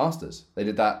year with Masters. They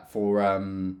did that for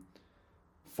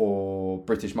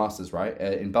British Masters, right,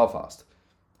 in Belfast.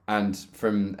 And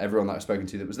from everyone that I've spoken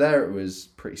to that was there, it was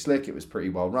pretty slick, it was pretty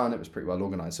well run, it was pretty well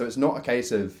organised. So it's not a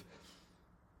case of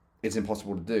it's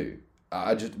impossible to do.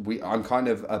 I'm kind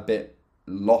of a bit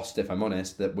lost, if I'm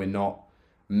honest, that we're not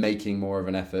making more of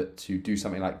an effort to do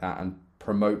something like that and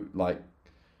promote like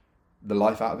the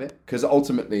life out of it. Because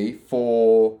ultimately,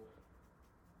 for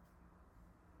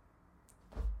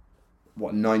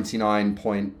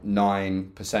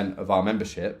 99.9% of our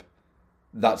membership,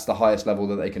 that's the highest level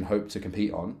that they can hope to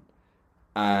compete on,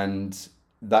 and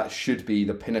that should be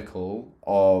the pinnacle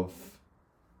of,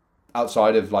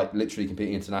 outside of like literally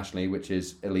competing internationally, which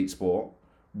is elite sport,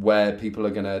 where people are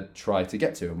going to try to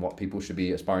get to and what people should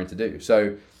be aspiring to do.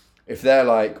 So if they're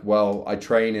like, well, I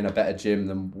train in a better gym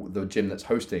than the gym that's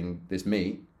hosting this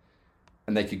meet,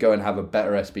 and they could go and have a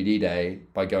better SBD day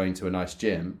by going to a nice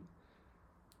gym,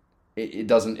 it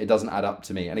doesn't add up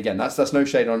to me. And again, that's no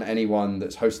shade on anyone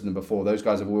that's hosted them before. Those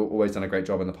guys have always done a great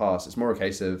job in the past. It's more a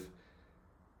case of,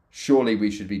 surely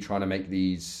we should be trying to make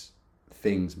these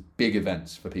things big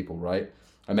events for people, right?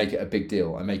 I make it a big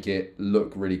deal. I make it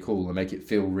look really cool. I make it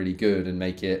feel really good, and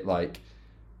make it like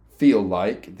feel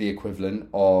like the equivalent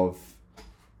of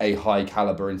a high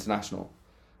caliber international,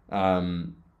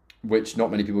 which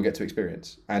not many people get to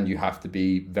experience, and you have to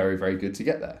be very, very good to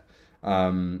get there.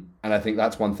 And I think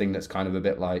that's one thing that's kind of a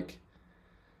bit like,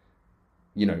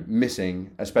 missing,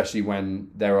 especially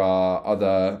when there are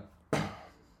other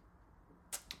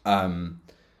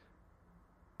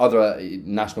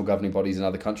national governing bodies in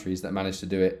other countries that manage to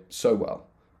do it so well.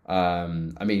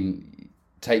 I mean,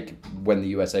 take when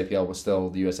the USAPL was still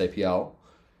the USAPL,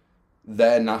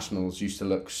 their nationals used to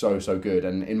look so good.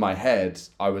 And in my head,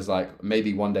 I was like,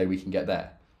 maybe one day we can get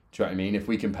there. Do you know what I mean? If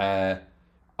we compare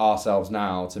ourselves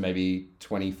now to maybe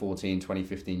 2014,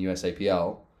 2015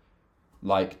 USAPL,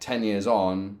 like 10 years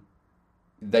on,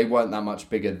 they weren't that much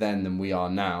bigger then than we are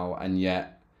now. And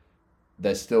yet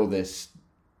there's still this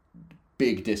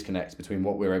big disconnect between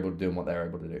what we're able to do and what they're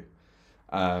able to do.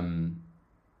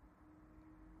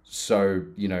 So,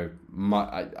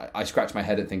 I scratch my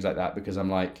head at things like that, because I'm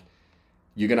like,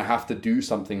 you're going to have to do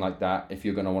something like that if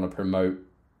you're going to want to promote,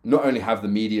 not only have the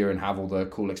media and have all the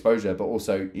cool exposure, but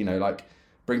also, like,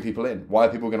 bring people in. Why are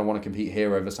people going to want to compete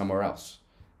here over somewhere else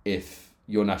if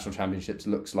your national championships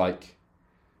looks like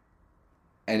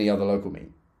any other local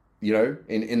meet?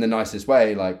 In the nicest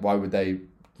way, like, why would they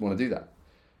want to do that?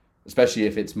 Especially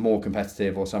if it's more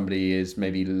competitive, or somebody is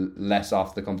maybe less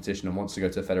after the competition and wants to go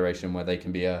to a federation where they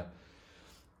can be a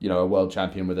world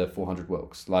champion with a 400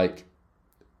 Wilks. Like,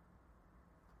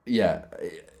 yeah,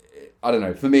 I don't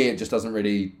know. For me, it just doesn't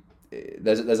really.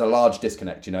 There's a large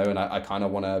disconnect, and I kind of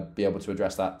want to be able to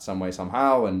address that some way,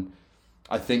 somehow. And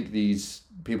I think these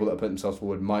people that put themselves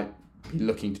forward might be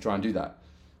looking to try and do that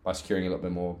by securing a little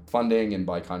bit more funding, and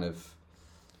by kind of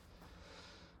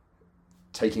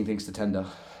taking things to tender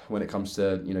when it comes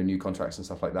to new contracts and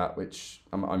stuff like that, which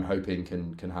I'm hoping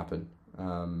can happen.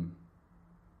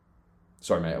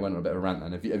 Sorry, mate, I went on a bit of a rant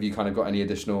then. Have you kind of got any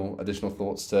additional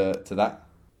thoughts to that?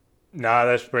 No,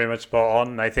 that's pretty much spot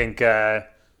on. I think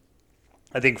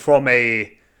from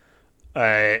a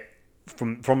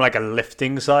from like a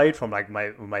lifting side, from like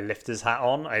my lifter's hat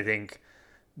on, I think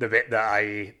the bit that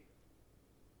I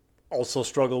also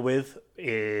struggle with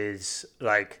is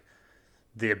like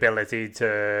the ability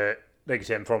to, like you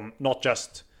said, from not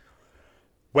just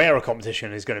where a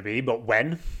competition is going to be, but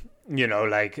when.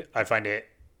 Like, I find it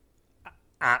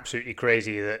absolutely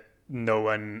crazy that no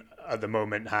one at the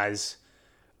moment has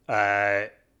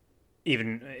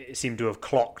even seemed to have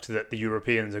clocked that the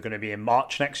Europeans are going to be in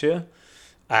March next year,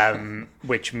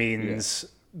 which means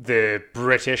the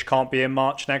British can't be in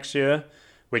March next year,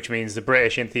 which means the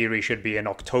British in theory should be in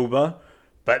October.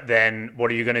 But then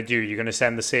what are you going to do? You're going to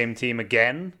send the same team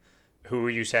again, who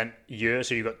you sent a year,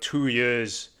 so you've got 2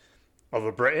 years of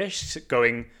a British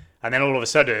going, and then all of a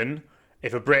sudden,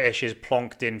 if a British is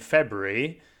plonked in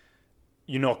February,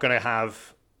 you're not going to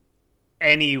have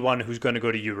anyone who's going to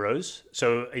go to Euros.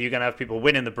 So are you going to have people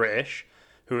winning the British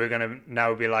who are going to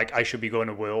now be like, I should be going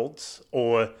to Worlds?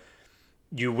 Or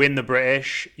you win the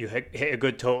British, you hit a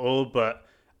good total, but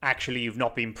actually you've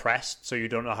not been pressed, so you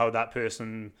don't know how that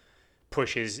person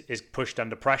is pushed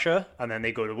under pressure, and then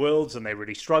they go to Worlds and they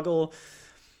really struggle.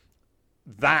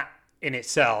 That in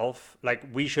itself, like,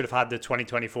 we should have had the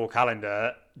 2024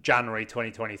 calendar January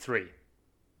 2023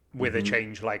 with a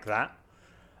change like that.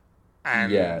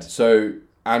 Yeah. And So,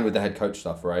 and with the head coach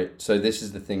stuff, right? So this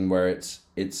is the thing where it's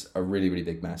a really really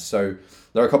big mess. So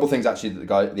there are a couple of things actually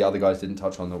that the other guys didn't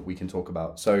touch on that we can talk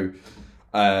about. So,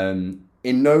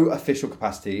 in no official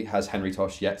capacity has Henry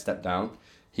Tosh yet stepped down.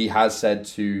 He has said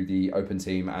to the Open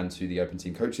team and to the Open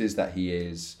team coaches that he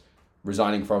is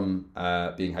resigning from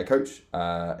being head coach.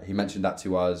 He mentioned that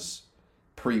to us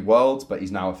pre-Worlds, but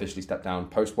he's now officially stepped down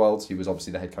post-Worlds. He was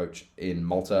obviously the head coach in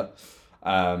Malta.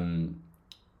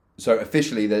 So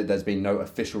officially, there's been no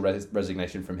official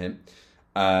resignation from him.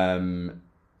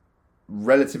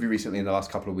 Relatively recently, in the last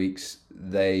couple of weeks,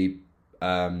 they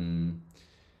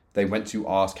went to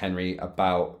ask Henry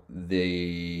about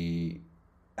the...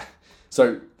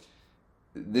 So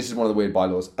this is one of the weird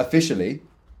bylaws. Officially,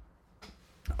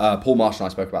 Paul Marsh and I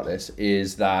spoke about this,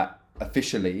 is that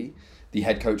officially the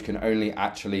head coach can only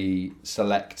actually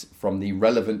select from the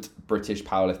relevant British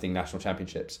powerlifting national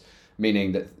championships,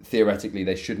 meaning that theoretically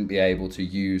they shouldn't be able to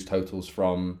use totals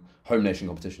from home nation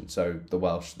competitions, so the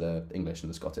Welsh, the English and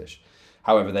the Scottish.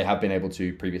 However, they have been able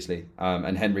to previously,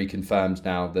 and Henry confirmed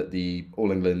now that the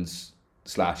All England's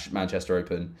 / Manchester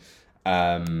Open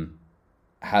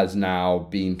has now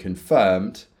been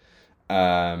confirmed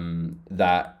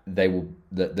that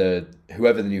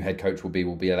whoever the new head coach will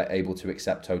be able to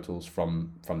accept totals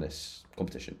from this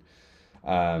competition.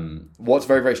 What's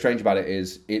very very strange about it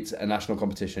is it's a national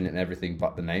competition in everything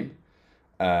but the name.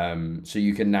 So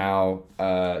you can now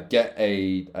get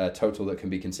a total that can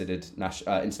be considered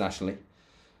internationally.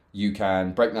 You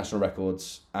can break national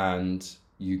records, and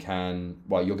you're going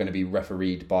to be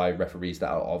refereed by referees that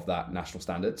are of that national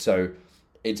standard. So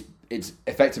it's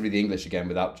effectively the English again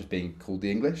without just being called the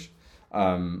English,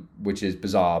 which is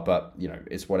bizarre, but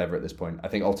it's whatever at this point. I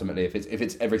think ultimately if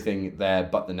it's everything there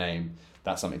but the name,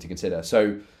 that's something to consider.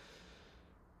 So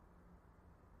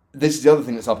this is the other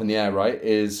thing that's up in the air, right?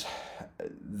 Is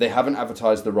they haven't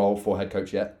advertised the role for head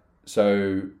coach yet.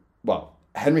 So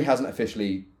Henry hasn't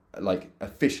officially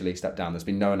stepped down. There's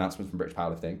been no announcement from British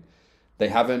Powerlifting. They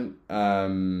haven't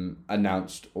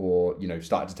announced or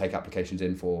started to take applications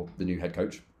in for the new head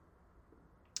coach.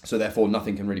 So therefore,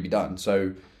 nothing can really be done.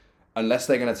 So unless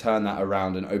they're going to turn that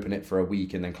around and open it for a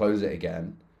week and then close it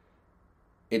again,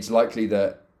 it's likely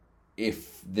that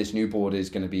if this new board is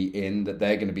going to be in, that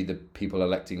they're going to be the people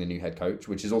electing the new head coach,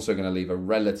 which is also going to leave a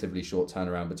relatively short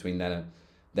turnaround between then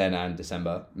and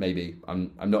December. Maybe I'm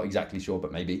not exactly sure,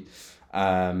 but maybe.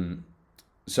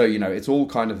 So, it's all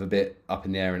kind of a bit up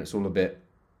in the air and it's all a bit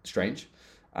strange.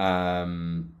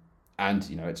 And,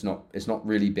 it's not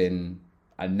really been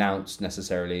announced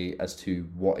necessarily as to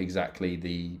what exactly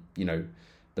the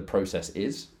process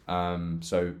is.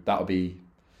 So that'll be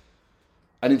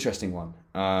an interesting one.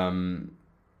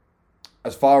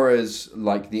 As far as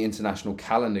the international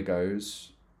calendar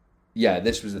goes,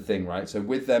 this was the thing, right? So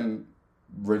with them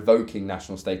revoking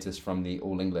national status from the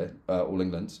All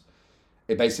England's,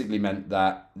 it basically meant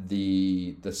that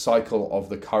the cycle of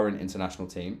the current international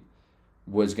team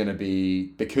was going to be,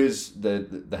 because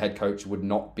the head coach would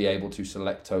not be able to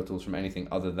select totals from anything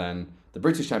other than the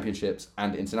British Championships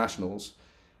and internationals.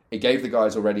 It gave the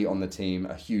guys already on the team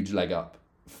a huge leg up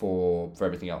for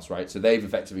everything else, right? So they've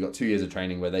effectively got 2 years of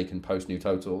training where they can post new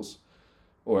totals,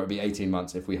 or it'd be 18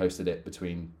 months if we hosted it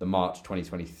between the March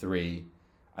 2023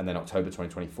 and then October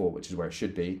 2024, which is where it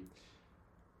should be.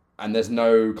 And there's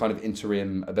no kind of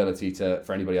interim ability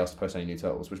for anybody else to post any new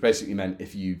totals, which basically meant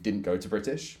if you didn't go to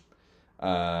British,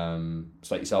 so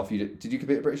like yourself, did you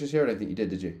compete at British this year? I don't think you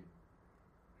did you?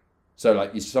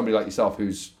 So somebody like yourself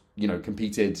who's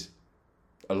competed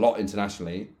a lot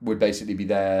internationally would basically be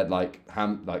there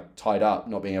tied up,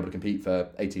 not being able to compete for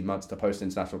 18 months to post an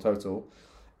international total,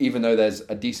 even though there's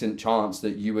a decent chance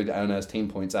that you would earn as team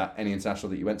points at any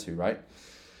international that you went to, right?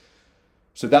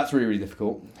 So that's really, really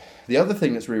difficult. The other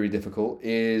thing that's really, really difficult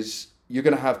is you're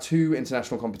going to have 2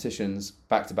 international competitions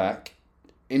back to back,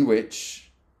 in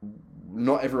which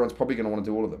not everyone's probably going to want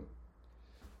to do all of them.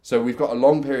 So we've got a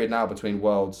long period now between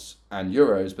Worlds and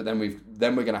Euros, but then we're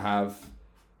going to have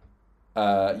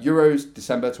Euros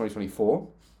December 2024,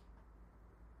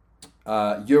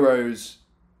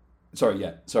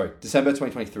 December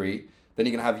 2023. Then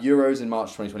you're going to have Euros in March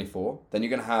 2024. Then you're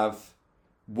going to have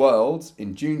Worlds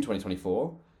in June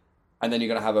 2024, and then you're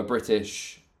going to have a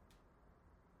British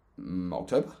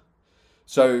October.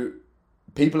 So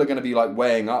people are going to be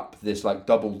weighing up this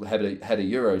double header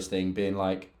Euros thing, being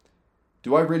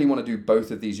do I really want to do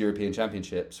both of these European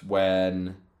Championships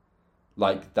when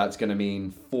that's going to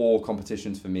mean 4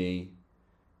 competitions for me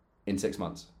in 6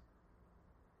 months?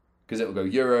 Because it will go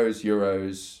Euros,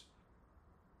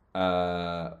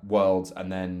 Worlds,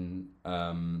 and then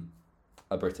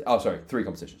 3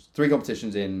 competitions. 3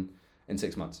 competitions in in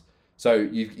 6 months. So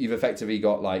you've effectively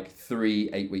got like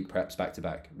 3 8-week preps back to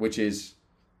back, which is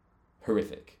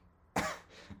horrific.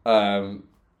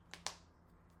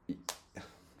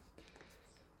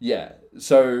 Yeah.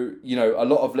 So, a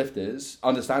lot of lifters,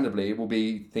 understandably, will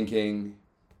be thinking,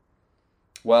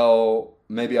 well,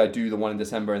 maybe I do the one in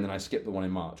December and then I skip the one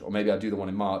in March. Or maybe I do the one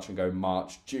in March and go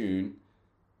March, June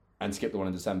and skip the one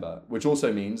in December. Which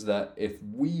also means that if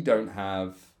we don't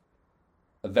have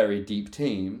a very deep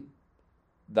team,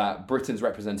 that Britain's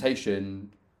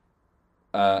representation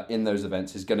in those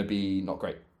events is going to be not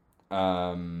great.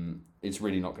 It's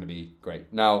really not going to be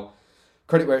great. Now,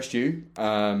 credit where it's due.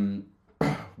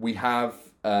 We have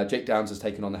Jake Downs has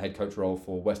taken on the head coach role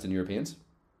for Western Europeans.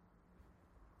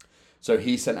 So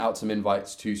he sent out some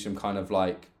invites to some kind of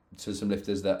to some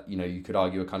lifters that, you could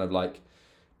argue are kind of like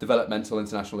developmental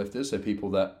international lifters. So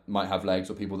people that might have legs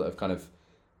or people that have kind of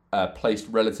placed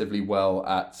relatively well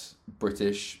at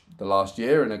British the last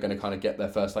year and are going to kind of get their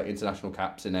first international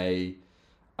caps in at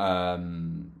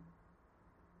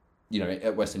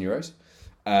Western Euros.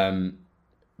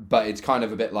 But it's kind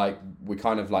of a bit like we're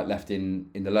kind of left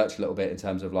in the lurch a little bit in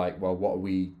terms of well, what are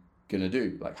we going to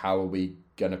do? How are we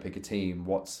going to pick a team?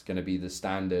 What's going to be the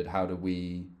standard? How do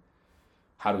we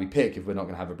pick if we're not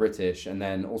going to have a British? And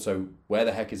then also, where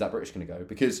the heck is that British going to go?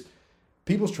 Because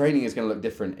people's training is going to look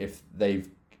different if they've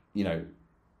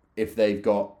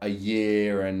got a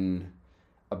year and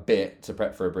a bit to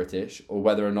prep for a British, or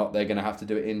whether or not they're going to have to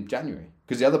do it in January.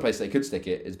 Because the other place they could stick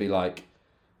it is be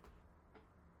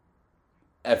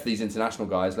F these international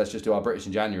guys, let's just do our British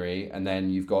in January, and then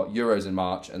you've got Euros in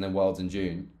March, and then Worlds in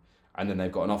June, and then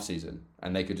they've got an off-season,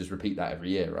 and they could just repeat that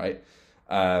every year, right?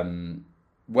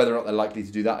 Whether or not they're likely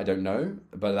to do that, I don't know,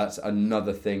 but that's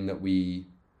another thing that we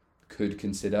could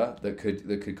consider that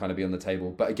could kind of be on the table.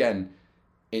 But again,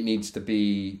 it needs to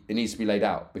be laid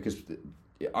out, because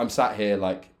I'm sat here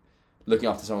looking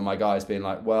after some of my guys being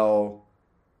well,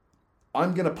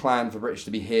 I'm going to plan for British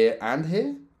to be here and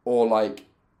here, or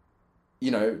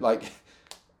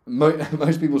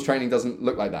most people's training doesn't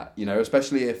look like that,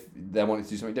 especially if they're wanting to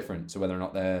do something different. So whether or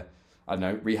not they're, I don't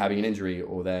know, rehabbing an injury,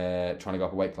 or they're trying to go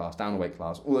up a weight class, down a weight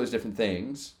class, all those different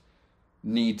things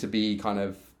need to be kind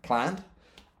of planned.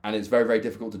 And it's very, very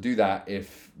difficult to do that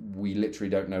if we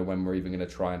literally don't know when we're even going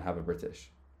to try and have a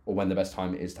British, or when the best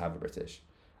time is to have a British.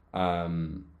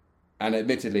 And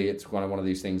admittedly, it's kind of one of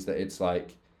these things that it's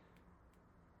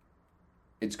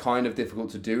kind of difficult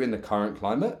to do in the current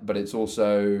climate, but it's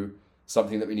also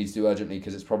something that we need to do urgently,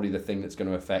 because it's probably the thing that's going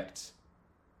to affect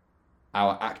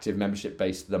our active membership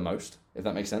base the most, if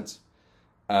that makes sense.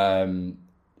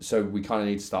 So we kind of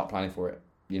need to start planning for it,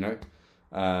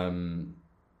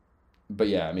 But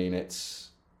yeah, I mean, it's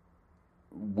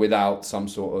without some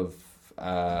sort of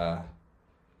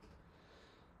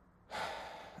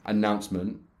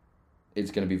announcement, it's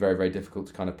going to be very, very difficult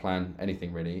to kind of plan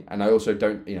anything really. And I also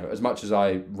don't, as much as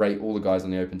I rate all the guys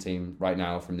on the open team right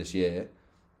now from this year,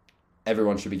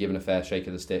 everyone should be given a fair shake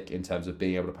of the stick in terms of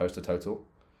being able to post a total.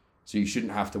 So you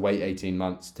shouldn't have to wait 18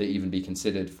 months to even be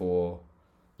considered for,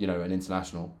 an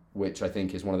international, which I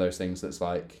think is one of those things that's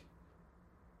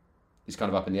it's kind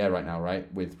of up in the air right now,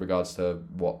 right? With regards to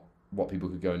what people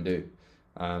could go and do.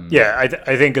 I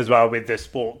think as well, with the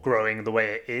sport growing the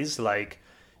way it is,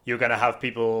 you're going to have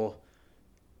people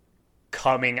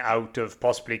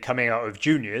possibly coming out of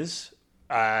juniors,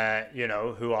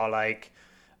 who are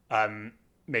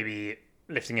maybe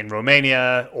lifting in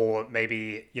Romania, or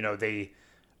maybe, they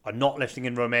are not lifting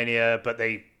in Romania, but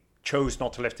they chose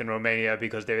not to lift in Romania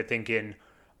because they were thinking,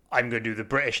 I'm going to do the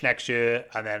British next year,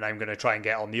 and then I'm going to try and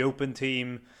get on the open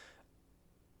team.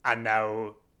 And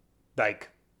now, the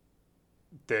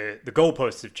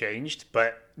goalposts have changed,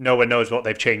 but no one knows what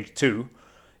they've changed to.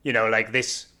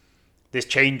 This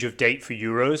change of date for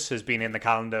Euros has been in the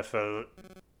calendar for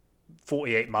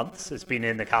 48 months. It's been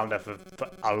in the calendar for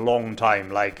a long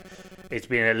time. It's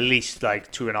been at least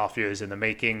 2.5 years in the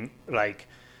making.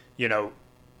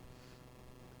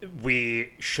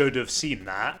 We should have seen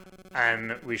that,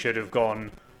 and we should have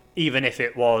gone, even if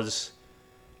it was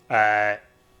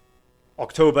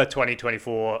October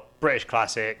 2024, British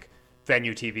Classic,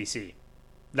 venue TBC.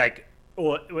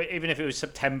 Or even if it was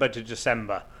September to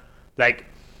December.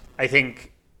 I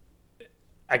think,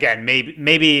 again,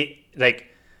 maybe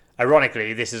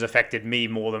ironically, this has affected me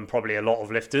more than probably a lot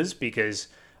of lifters, because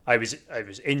I was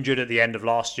injured at the end of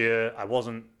last year. I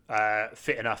wasn't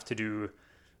fit enough to do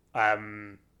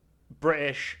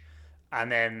British, and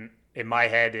then in my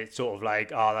head it's sort of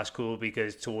that's cool,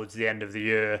 because towards the end of the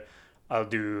year I'll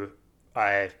do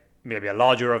maybe a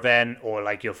larger event, or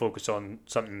you'll focus on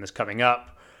something that's coming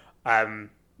up.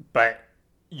 But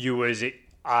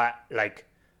I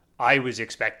was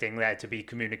expecting there to be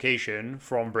communication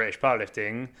from British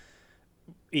powerlifting,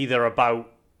 either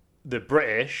about the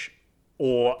British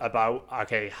or about,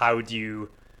 okay, how do you,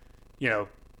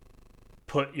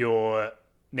 put your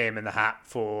name in the hat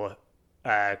for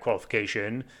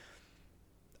qualification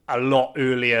a lot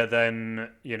earlier than,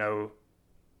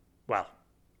 well,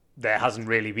 there hasn't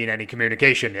really been any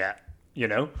communication yet,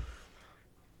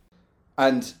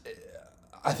 And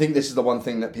I think this is the one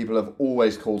thing that people have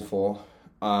always called for,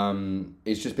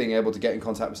 is just being able to get in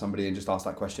contact with somebody and just ask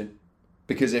that question.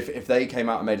 Because if they came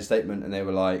out and made a statement and they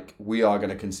were like, we are going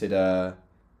to consider,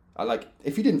 like,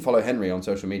 if you didn't follow Henry on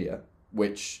social media,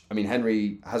 which, I mean,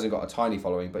 Henry hasn't got a tiny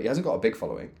following, but he hasn't got a big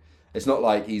following. It's not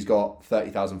like he's got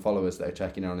 30,000 followers that are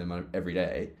checking in on him every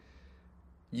day.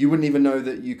 You wouldn't even know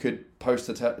that you could post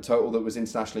a total that was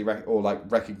internationally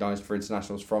recognized for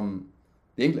internationals from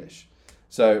the English.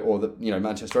 So, or the,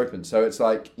 Manchester Open. So it's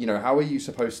like, how are you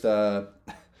supposed to,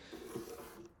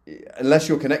 unless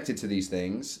you're connected to these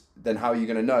things, then how are you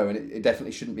going to know? And it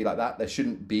definitely shouldn't be like that. There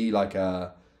shouldn't be like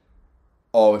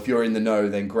if you're in the know,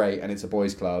 then great, and it's a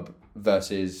boys club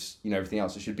versus, everything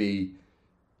else. It should be,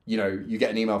 you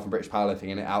get an email from British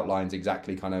Powerlifting and it outlines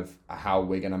exactly kind of how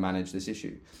we're going to manage this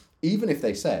issue. Even if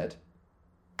they said,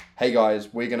 hey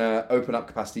guys, we're going to open up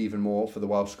capacity even more for the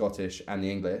Welsh, Scottish and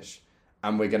the English,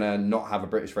 and we're going to not have a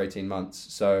British for 18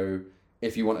 months. So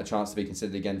if you want a chance to be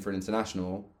considered again for an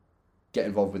international, get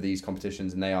involved with these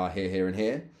competitions, and they are here, here and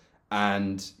here.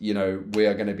 And, we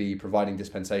are going to be providing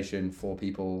dispensation for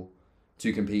people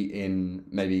to compete in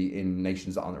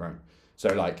nations that aren't their own. So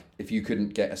like, if you couldn't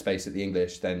get a space at the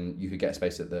English, then you could get a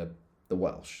space at the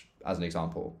Welsh, as an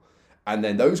example. And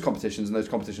then those competitions and those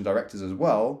competition directors as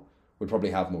well would probably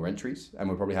have more entries and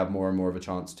would probably have more and more of a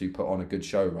chance to put on a good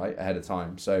show, right, ahead of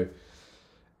time. So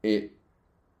it's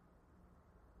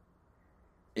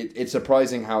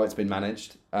surprising how it's been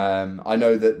managed. I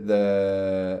know that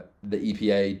the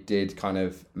EPA did kind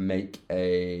of make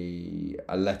a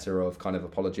letter of kind of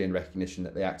apology and recognition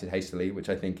that they acted hastily, which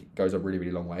I think goes a really,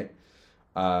 really long way.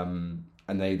 And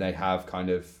they have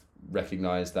kind of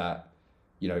recognised that,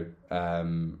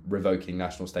 revoking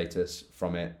national status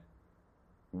from it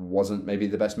wasn't maybe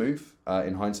the best move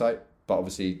in hindsight. But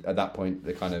obviously at that point,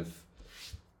 the kind of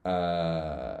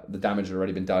the damage had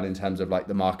already been done in terms of like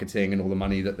the marketing and all the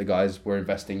money that the guys were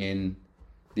investing in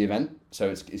the event. So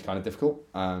it's kind of difficult.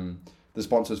 The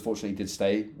sponsors fortunately did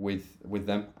stay with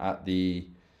them at the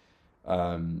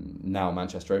now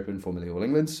Manchester Open, formerly All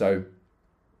England. So,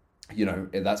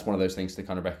 that's one of those things to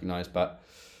kind of recognise. But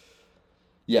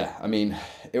yeah, I mean,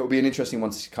 it will be an interesting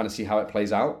one to kind of see how it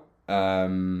plays out.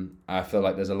 I feel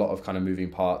like there's a lot of kind of moving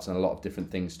parts and a lot of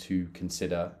different things to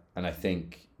consider. And I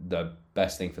think the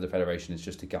best thing for the federation is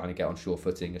just to kind of get on sure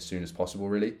footing as soon as possible,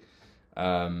 really.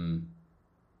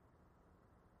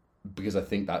 Because I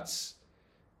think that's,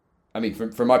 I mean,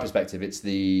 from my perspective, it's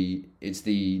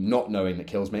the not knowing that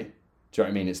kills me. Do you know what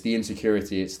I mean? It's the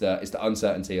insecurity. It's the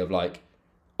uncertainty of like,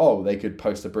 oh, they could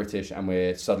post a British and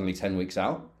we're suddenly 10 weeks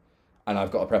out. And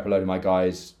I've got to prep a load of my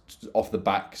guys off the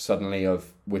back suddenly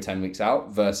of we're 10 weeks out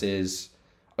versus,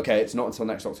 okay, it's not until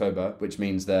next October, which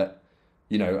means that,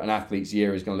 an athlete's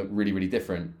year is going to look really, really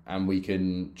different. And we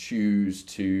can choose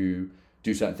to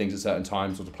do certain things at certain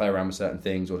times or to play around with certain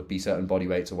things or to be certain body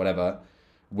weights or whatever,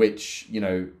 which,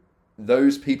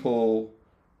 those people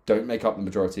don't make up the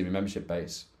majority of your membership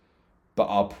base, but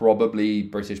are probably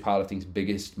British powerlifting's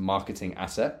biggest marketing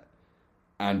asset.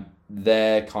 And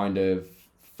their kind of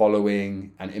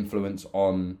following and influence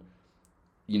on,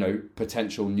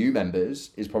 potential new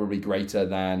members is probably greater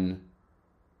than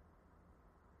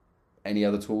any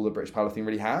other tool that British powerlifting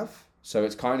really have. So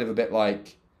it's kind of a bit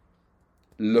like,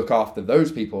 look after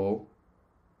those people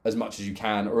as much as you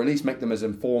can, or at least make them as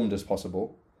informed as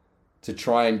possible to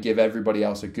try and give everybody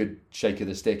else a good shake of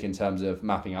the stick in terms of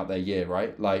mapping out their year,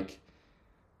 right? Like,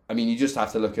 I mean, you just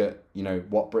have to look at,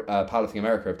 what Powerlifting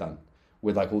America have done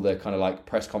with like all the kind of like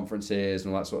press conferences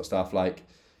and all that sort of stuff. Like,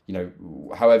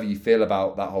 however you feel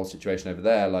about that whole situation over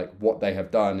there, like what they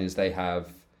have done is they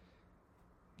have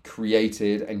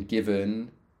created and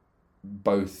given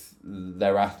both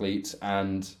their athletes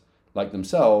and like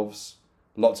themselves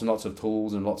lots and lots of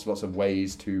tools and lots of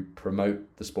ways to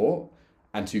promote the sport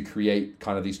and to create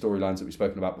kind of these storylines that we've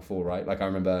spoken about before, right? Like I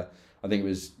remember, I think it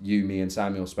was you, me and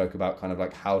Samuel spoke about kind of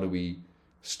like, how do we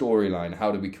storyline?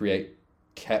 How do we create,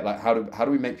 like how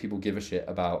do we make people give a shit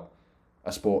about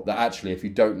a sport that actually, if you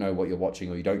don't know what you're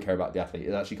watching or you don't care about the athlete,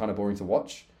 it's actually kind of boring to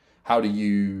watch. How do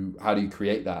you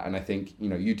create that? And I think,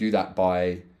 you do that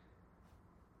by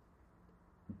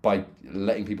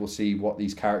letting people see what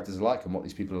these characters are like and what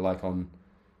these people are like on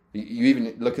You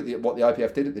even look at what the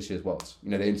IPF did at this year's Worlds. You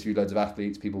know, they interviewed loads of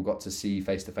athletes. People got to see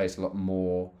face to face a lot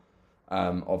more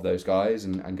of those guys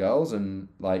and girls, and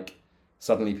like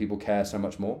suddenly people care so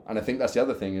much more. And I think that's the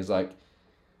other thing is like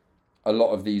a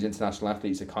lot of these international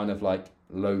athletes are kind of like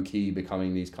low key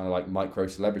becoming these kind of like micro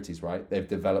celebrities, right? They've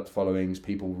developed followings.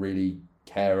 People really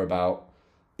care about,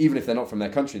 even if they're not from their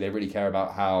country, they really care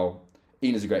about how.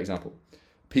 Ina's a great example.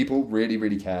 People really,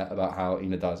 really care about how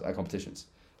Ina does at competitions.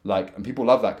 Like, and people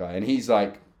love that guy, and he's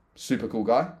like super cool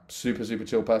guy, super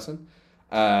chill person.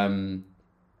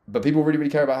 But people really,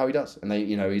 really care about how he does, and they,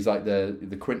 you know, he's like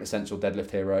the quintessential deadlift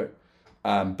hero.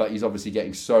 But he's obviously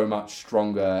getting so much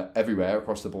stronger everywhere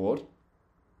across the board,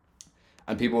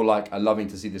 and people like are loving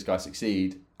to see this guy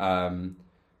succeed. You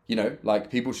know, like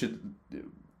people should.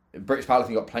 British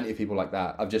powerlifting got plenty of people like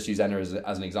that. I've just used Enna as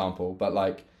an example, but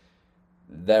like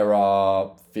there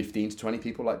are 15 to 20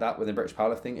 people like that within British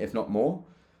powerlifting, if not more.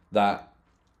 That,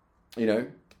 you know,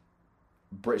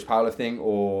 British powerlifting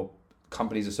or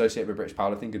companies associated with British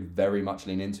powerlifting could very much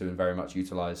lean into and very much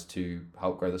utilize to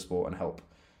help grow the sport and help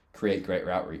create greater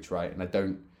outreach, right? And I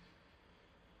don't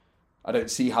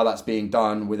see how that's being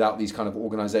done without these kind of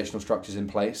organizational structures in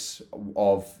place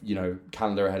of, you know,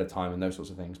 calendar ahead of time and those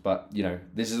sorts of things. But, you know,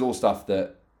 this is all stuff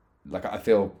that, like, I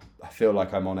feel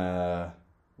like I'm on a,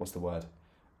 what's the word?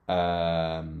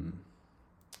 I've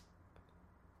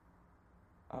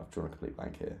drawn a complete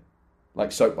blank here.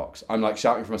 Like soapbox. I'm like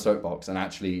shouting from a soapbox, and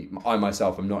actually I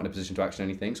myself am not in a position to action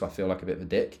anything, so I feel like a bit of a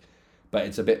dick. But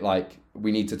it's a bit like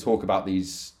we need to talk about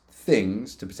these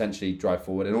things to potentially drive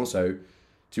forward, and also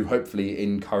to hopefully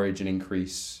encourage and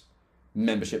increase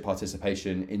membership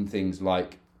participation in things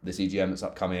like this EGM that's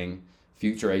upcoming,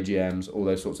 future AGMs, all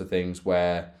those sorts of things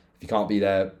where if you can't be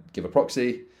there, give a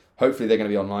proxy. Hopefully they're going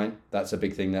to be online. That's a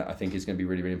big thing that I think is going to be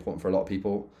really, really important for a lot of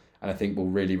people. And I think will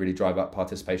really, really drive up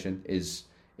participation is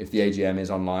if the AGM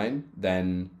is online,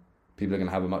 then people are going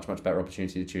to have a much, much better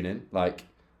opportunity to tune in. Like,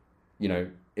 you know,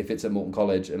 if it's at Morton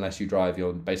College, unless you drive,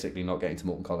 you're basically not getting to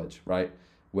Morton College, right?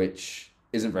 Which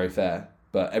isn't very fair,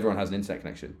 but everyone has an internet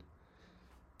connection,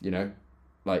 you know?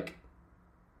 Like,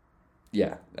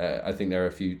 yeah, I think there are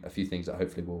a few things that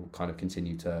hopefully will kind of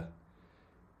continue to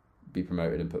be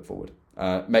promoted and put forward.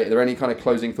 Mate, are there any kind of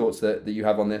closing thoughts that you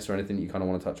have on this or anything that you kind of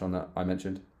want to touch on that I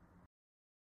mentioned?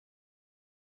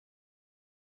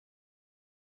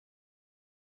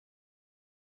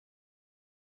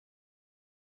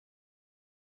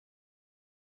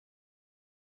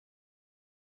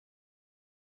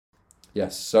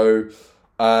 Yes, so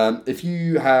if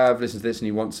you have listened to this and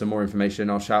you want some more information,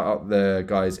 I'll shout out the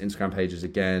guys' Instagram pages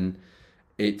again.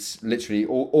 It's literally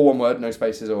all one word, no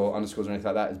spaces or underscores or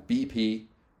anything like that. It's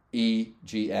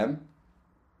BPEGM.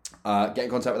 Get in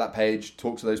contact with that page,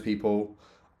 talk to those people.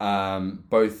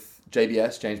 Both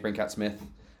JBS, James Brincat Smith,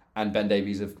 and Ben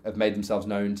Davies have made themselves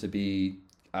known to be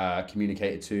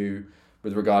communicated to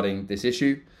with regarding this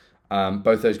issue.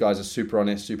 Both those guys are super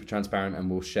honest, super transparent, and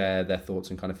will share their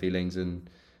thoughts and kind of feelings and,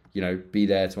 you know, be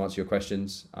there to answer your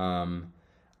questions. And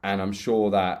I'm sure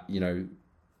that, you know,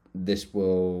 this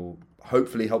will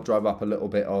hopefully help drive up a little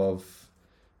bit of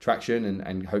traction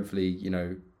and hopefully, you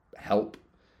know, help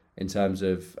in terms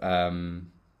of,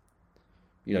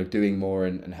 you know, doing more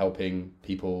and helping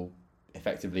people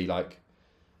effectively, like,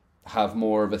 have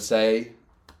more of a say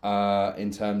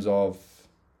in terms of,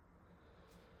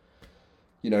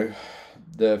 you know,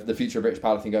 the future of British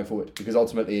powerlifting going forward, because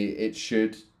ultimately it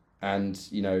should, and,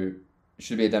 you know,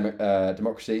 should be a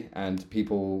democracy, and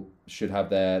people should have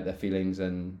their feelings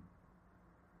and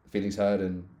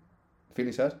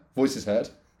voices heard,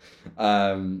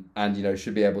 and, you know,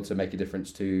 should be able to make a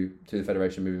difference to the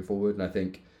federation moving forward. And I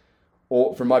think,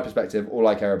 from my perspective, all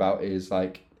I care about is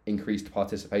like increased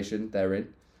participation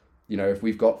therein. You know, if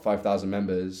we've got 5,000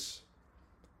 members,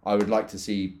 I would like to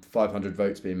see 500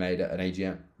 votes being made at an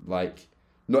AGM. Like,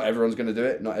 not everyone's going to do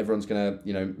it. Not everyone's going to,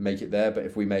 you know, make it there. But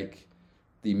if we make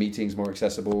the meetings more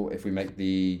accessible, if we make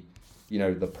the, you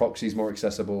know, the proxies more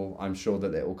accessible, I'm sure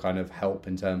that it will kind of help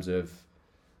in terms of,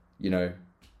 you know,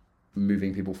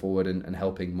 moving people forward and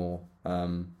helping more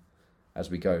as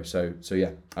we go. So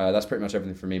yeah, that's pretty much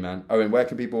everything from me, man. Owen, where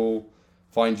can people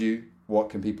find you?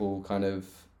 What can people kind of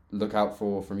look out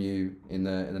for from you in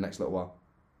the next little while?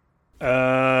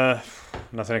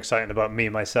 Nothing exciting about me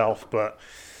myself, but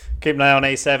keep an eye on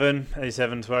A7.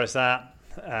 A7's where it's at.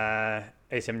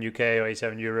 A7 UK or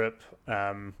A7 Europe.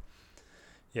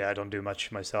 Yeah, I don't do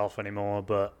much myself anymore,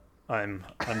 but I'm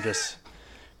just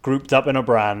grouped up in a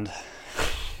brand.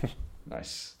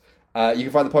 Nice. You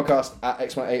can find the podcast at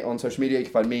X18 on social media. You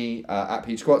can find me at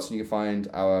Peach Squats, and you can find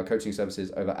our coaching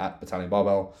services over at Battalion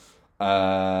Barbell.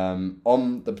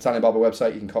 On the Battalion Barber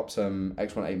website, you can cop some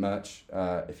X18 merch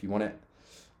if you want it.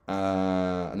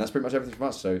 And that's pretty much everything from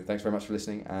us. So thanks very much for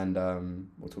listening, and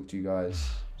we'll talk to you guys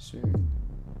soon.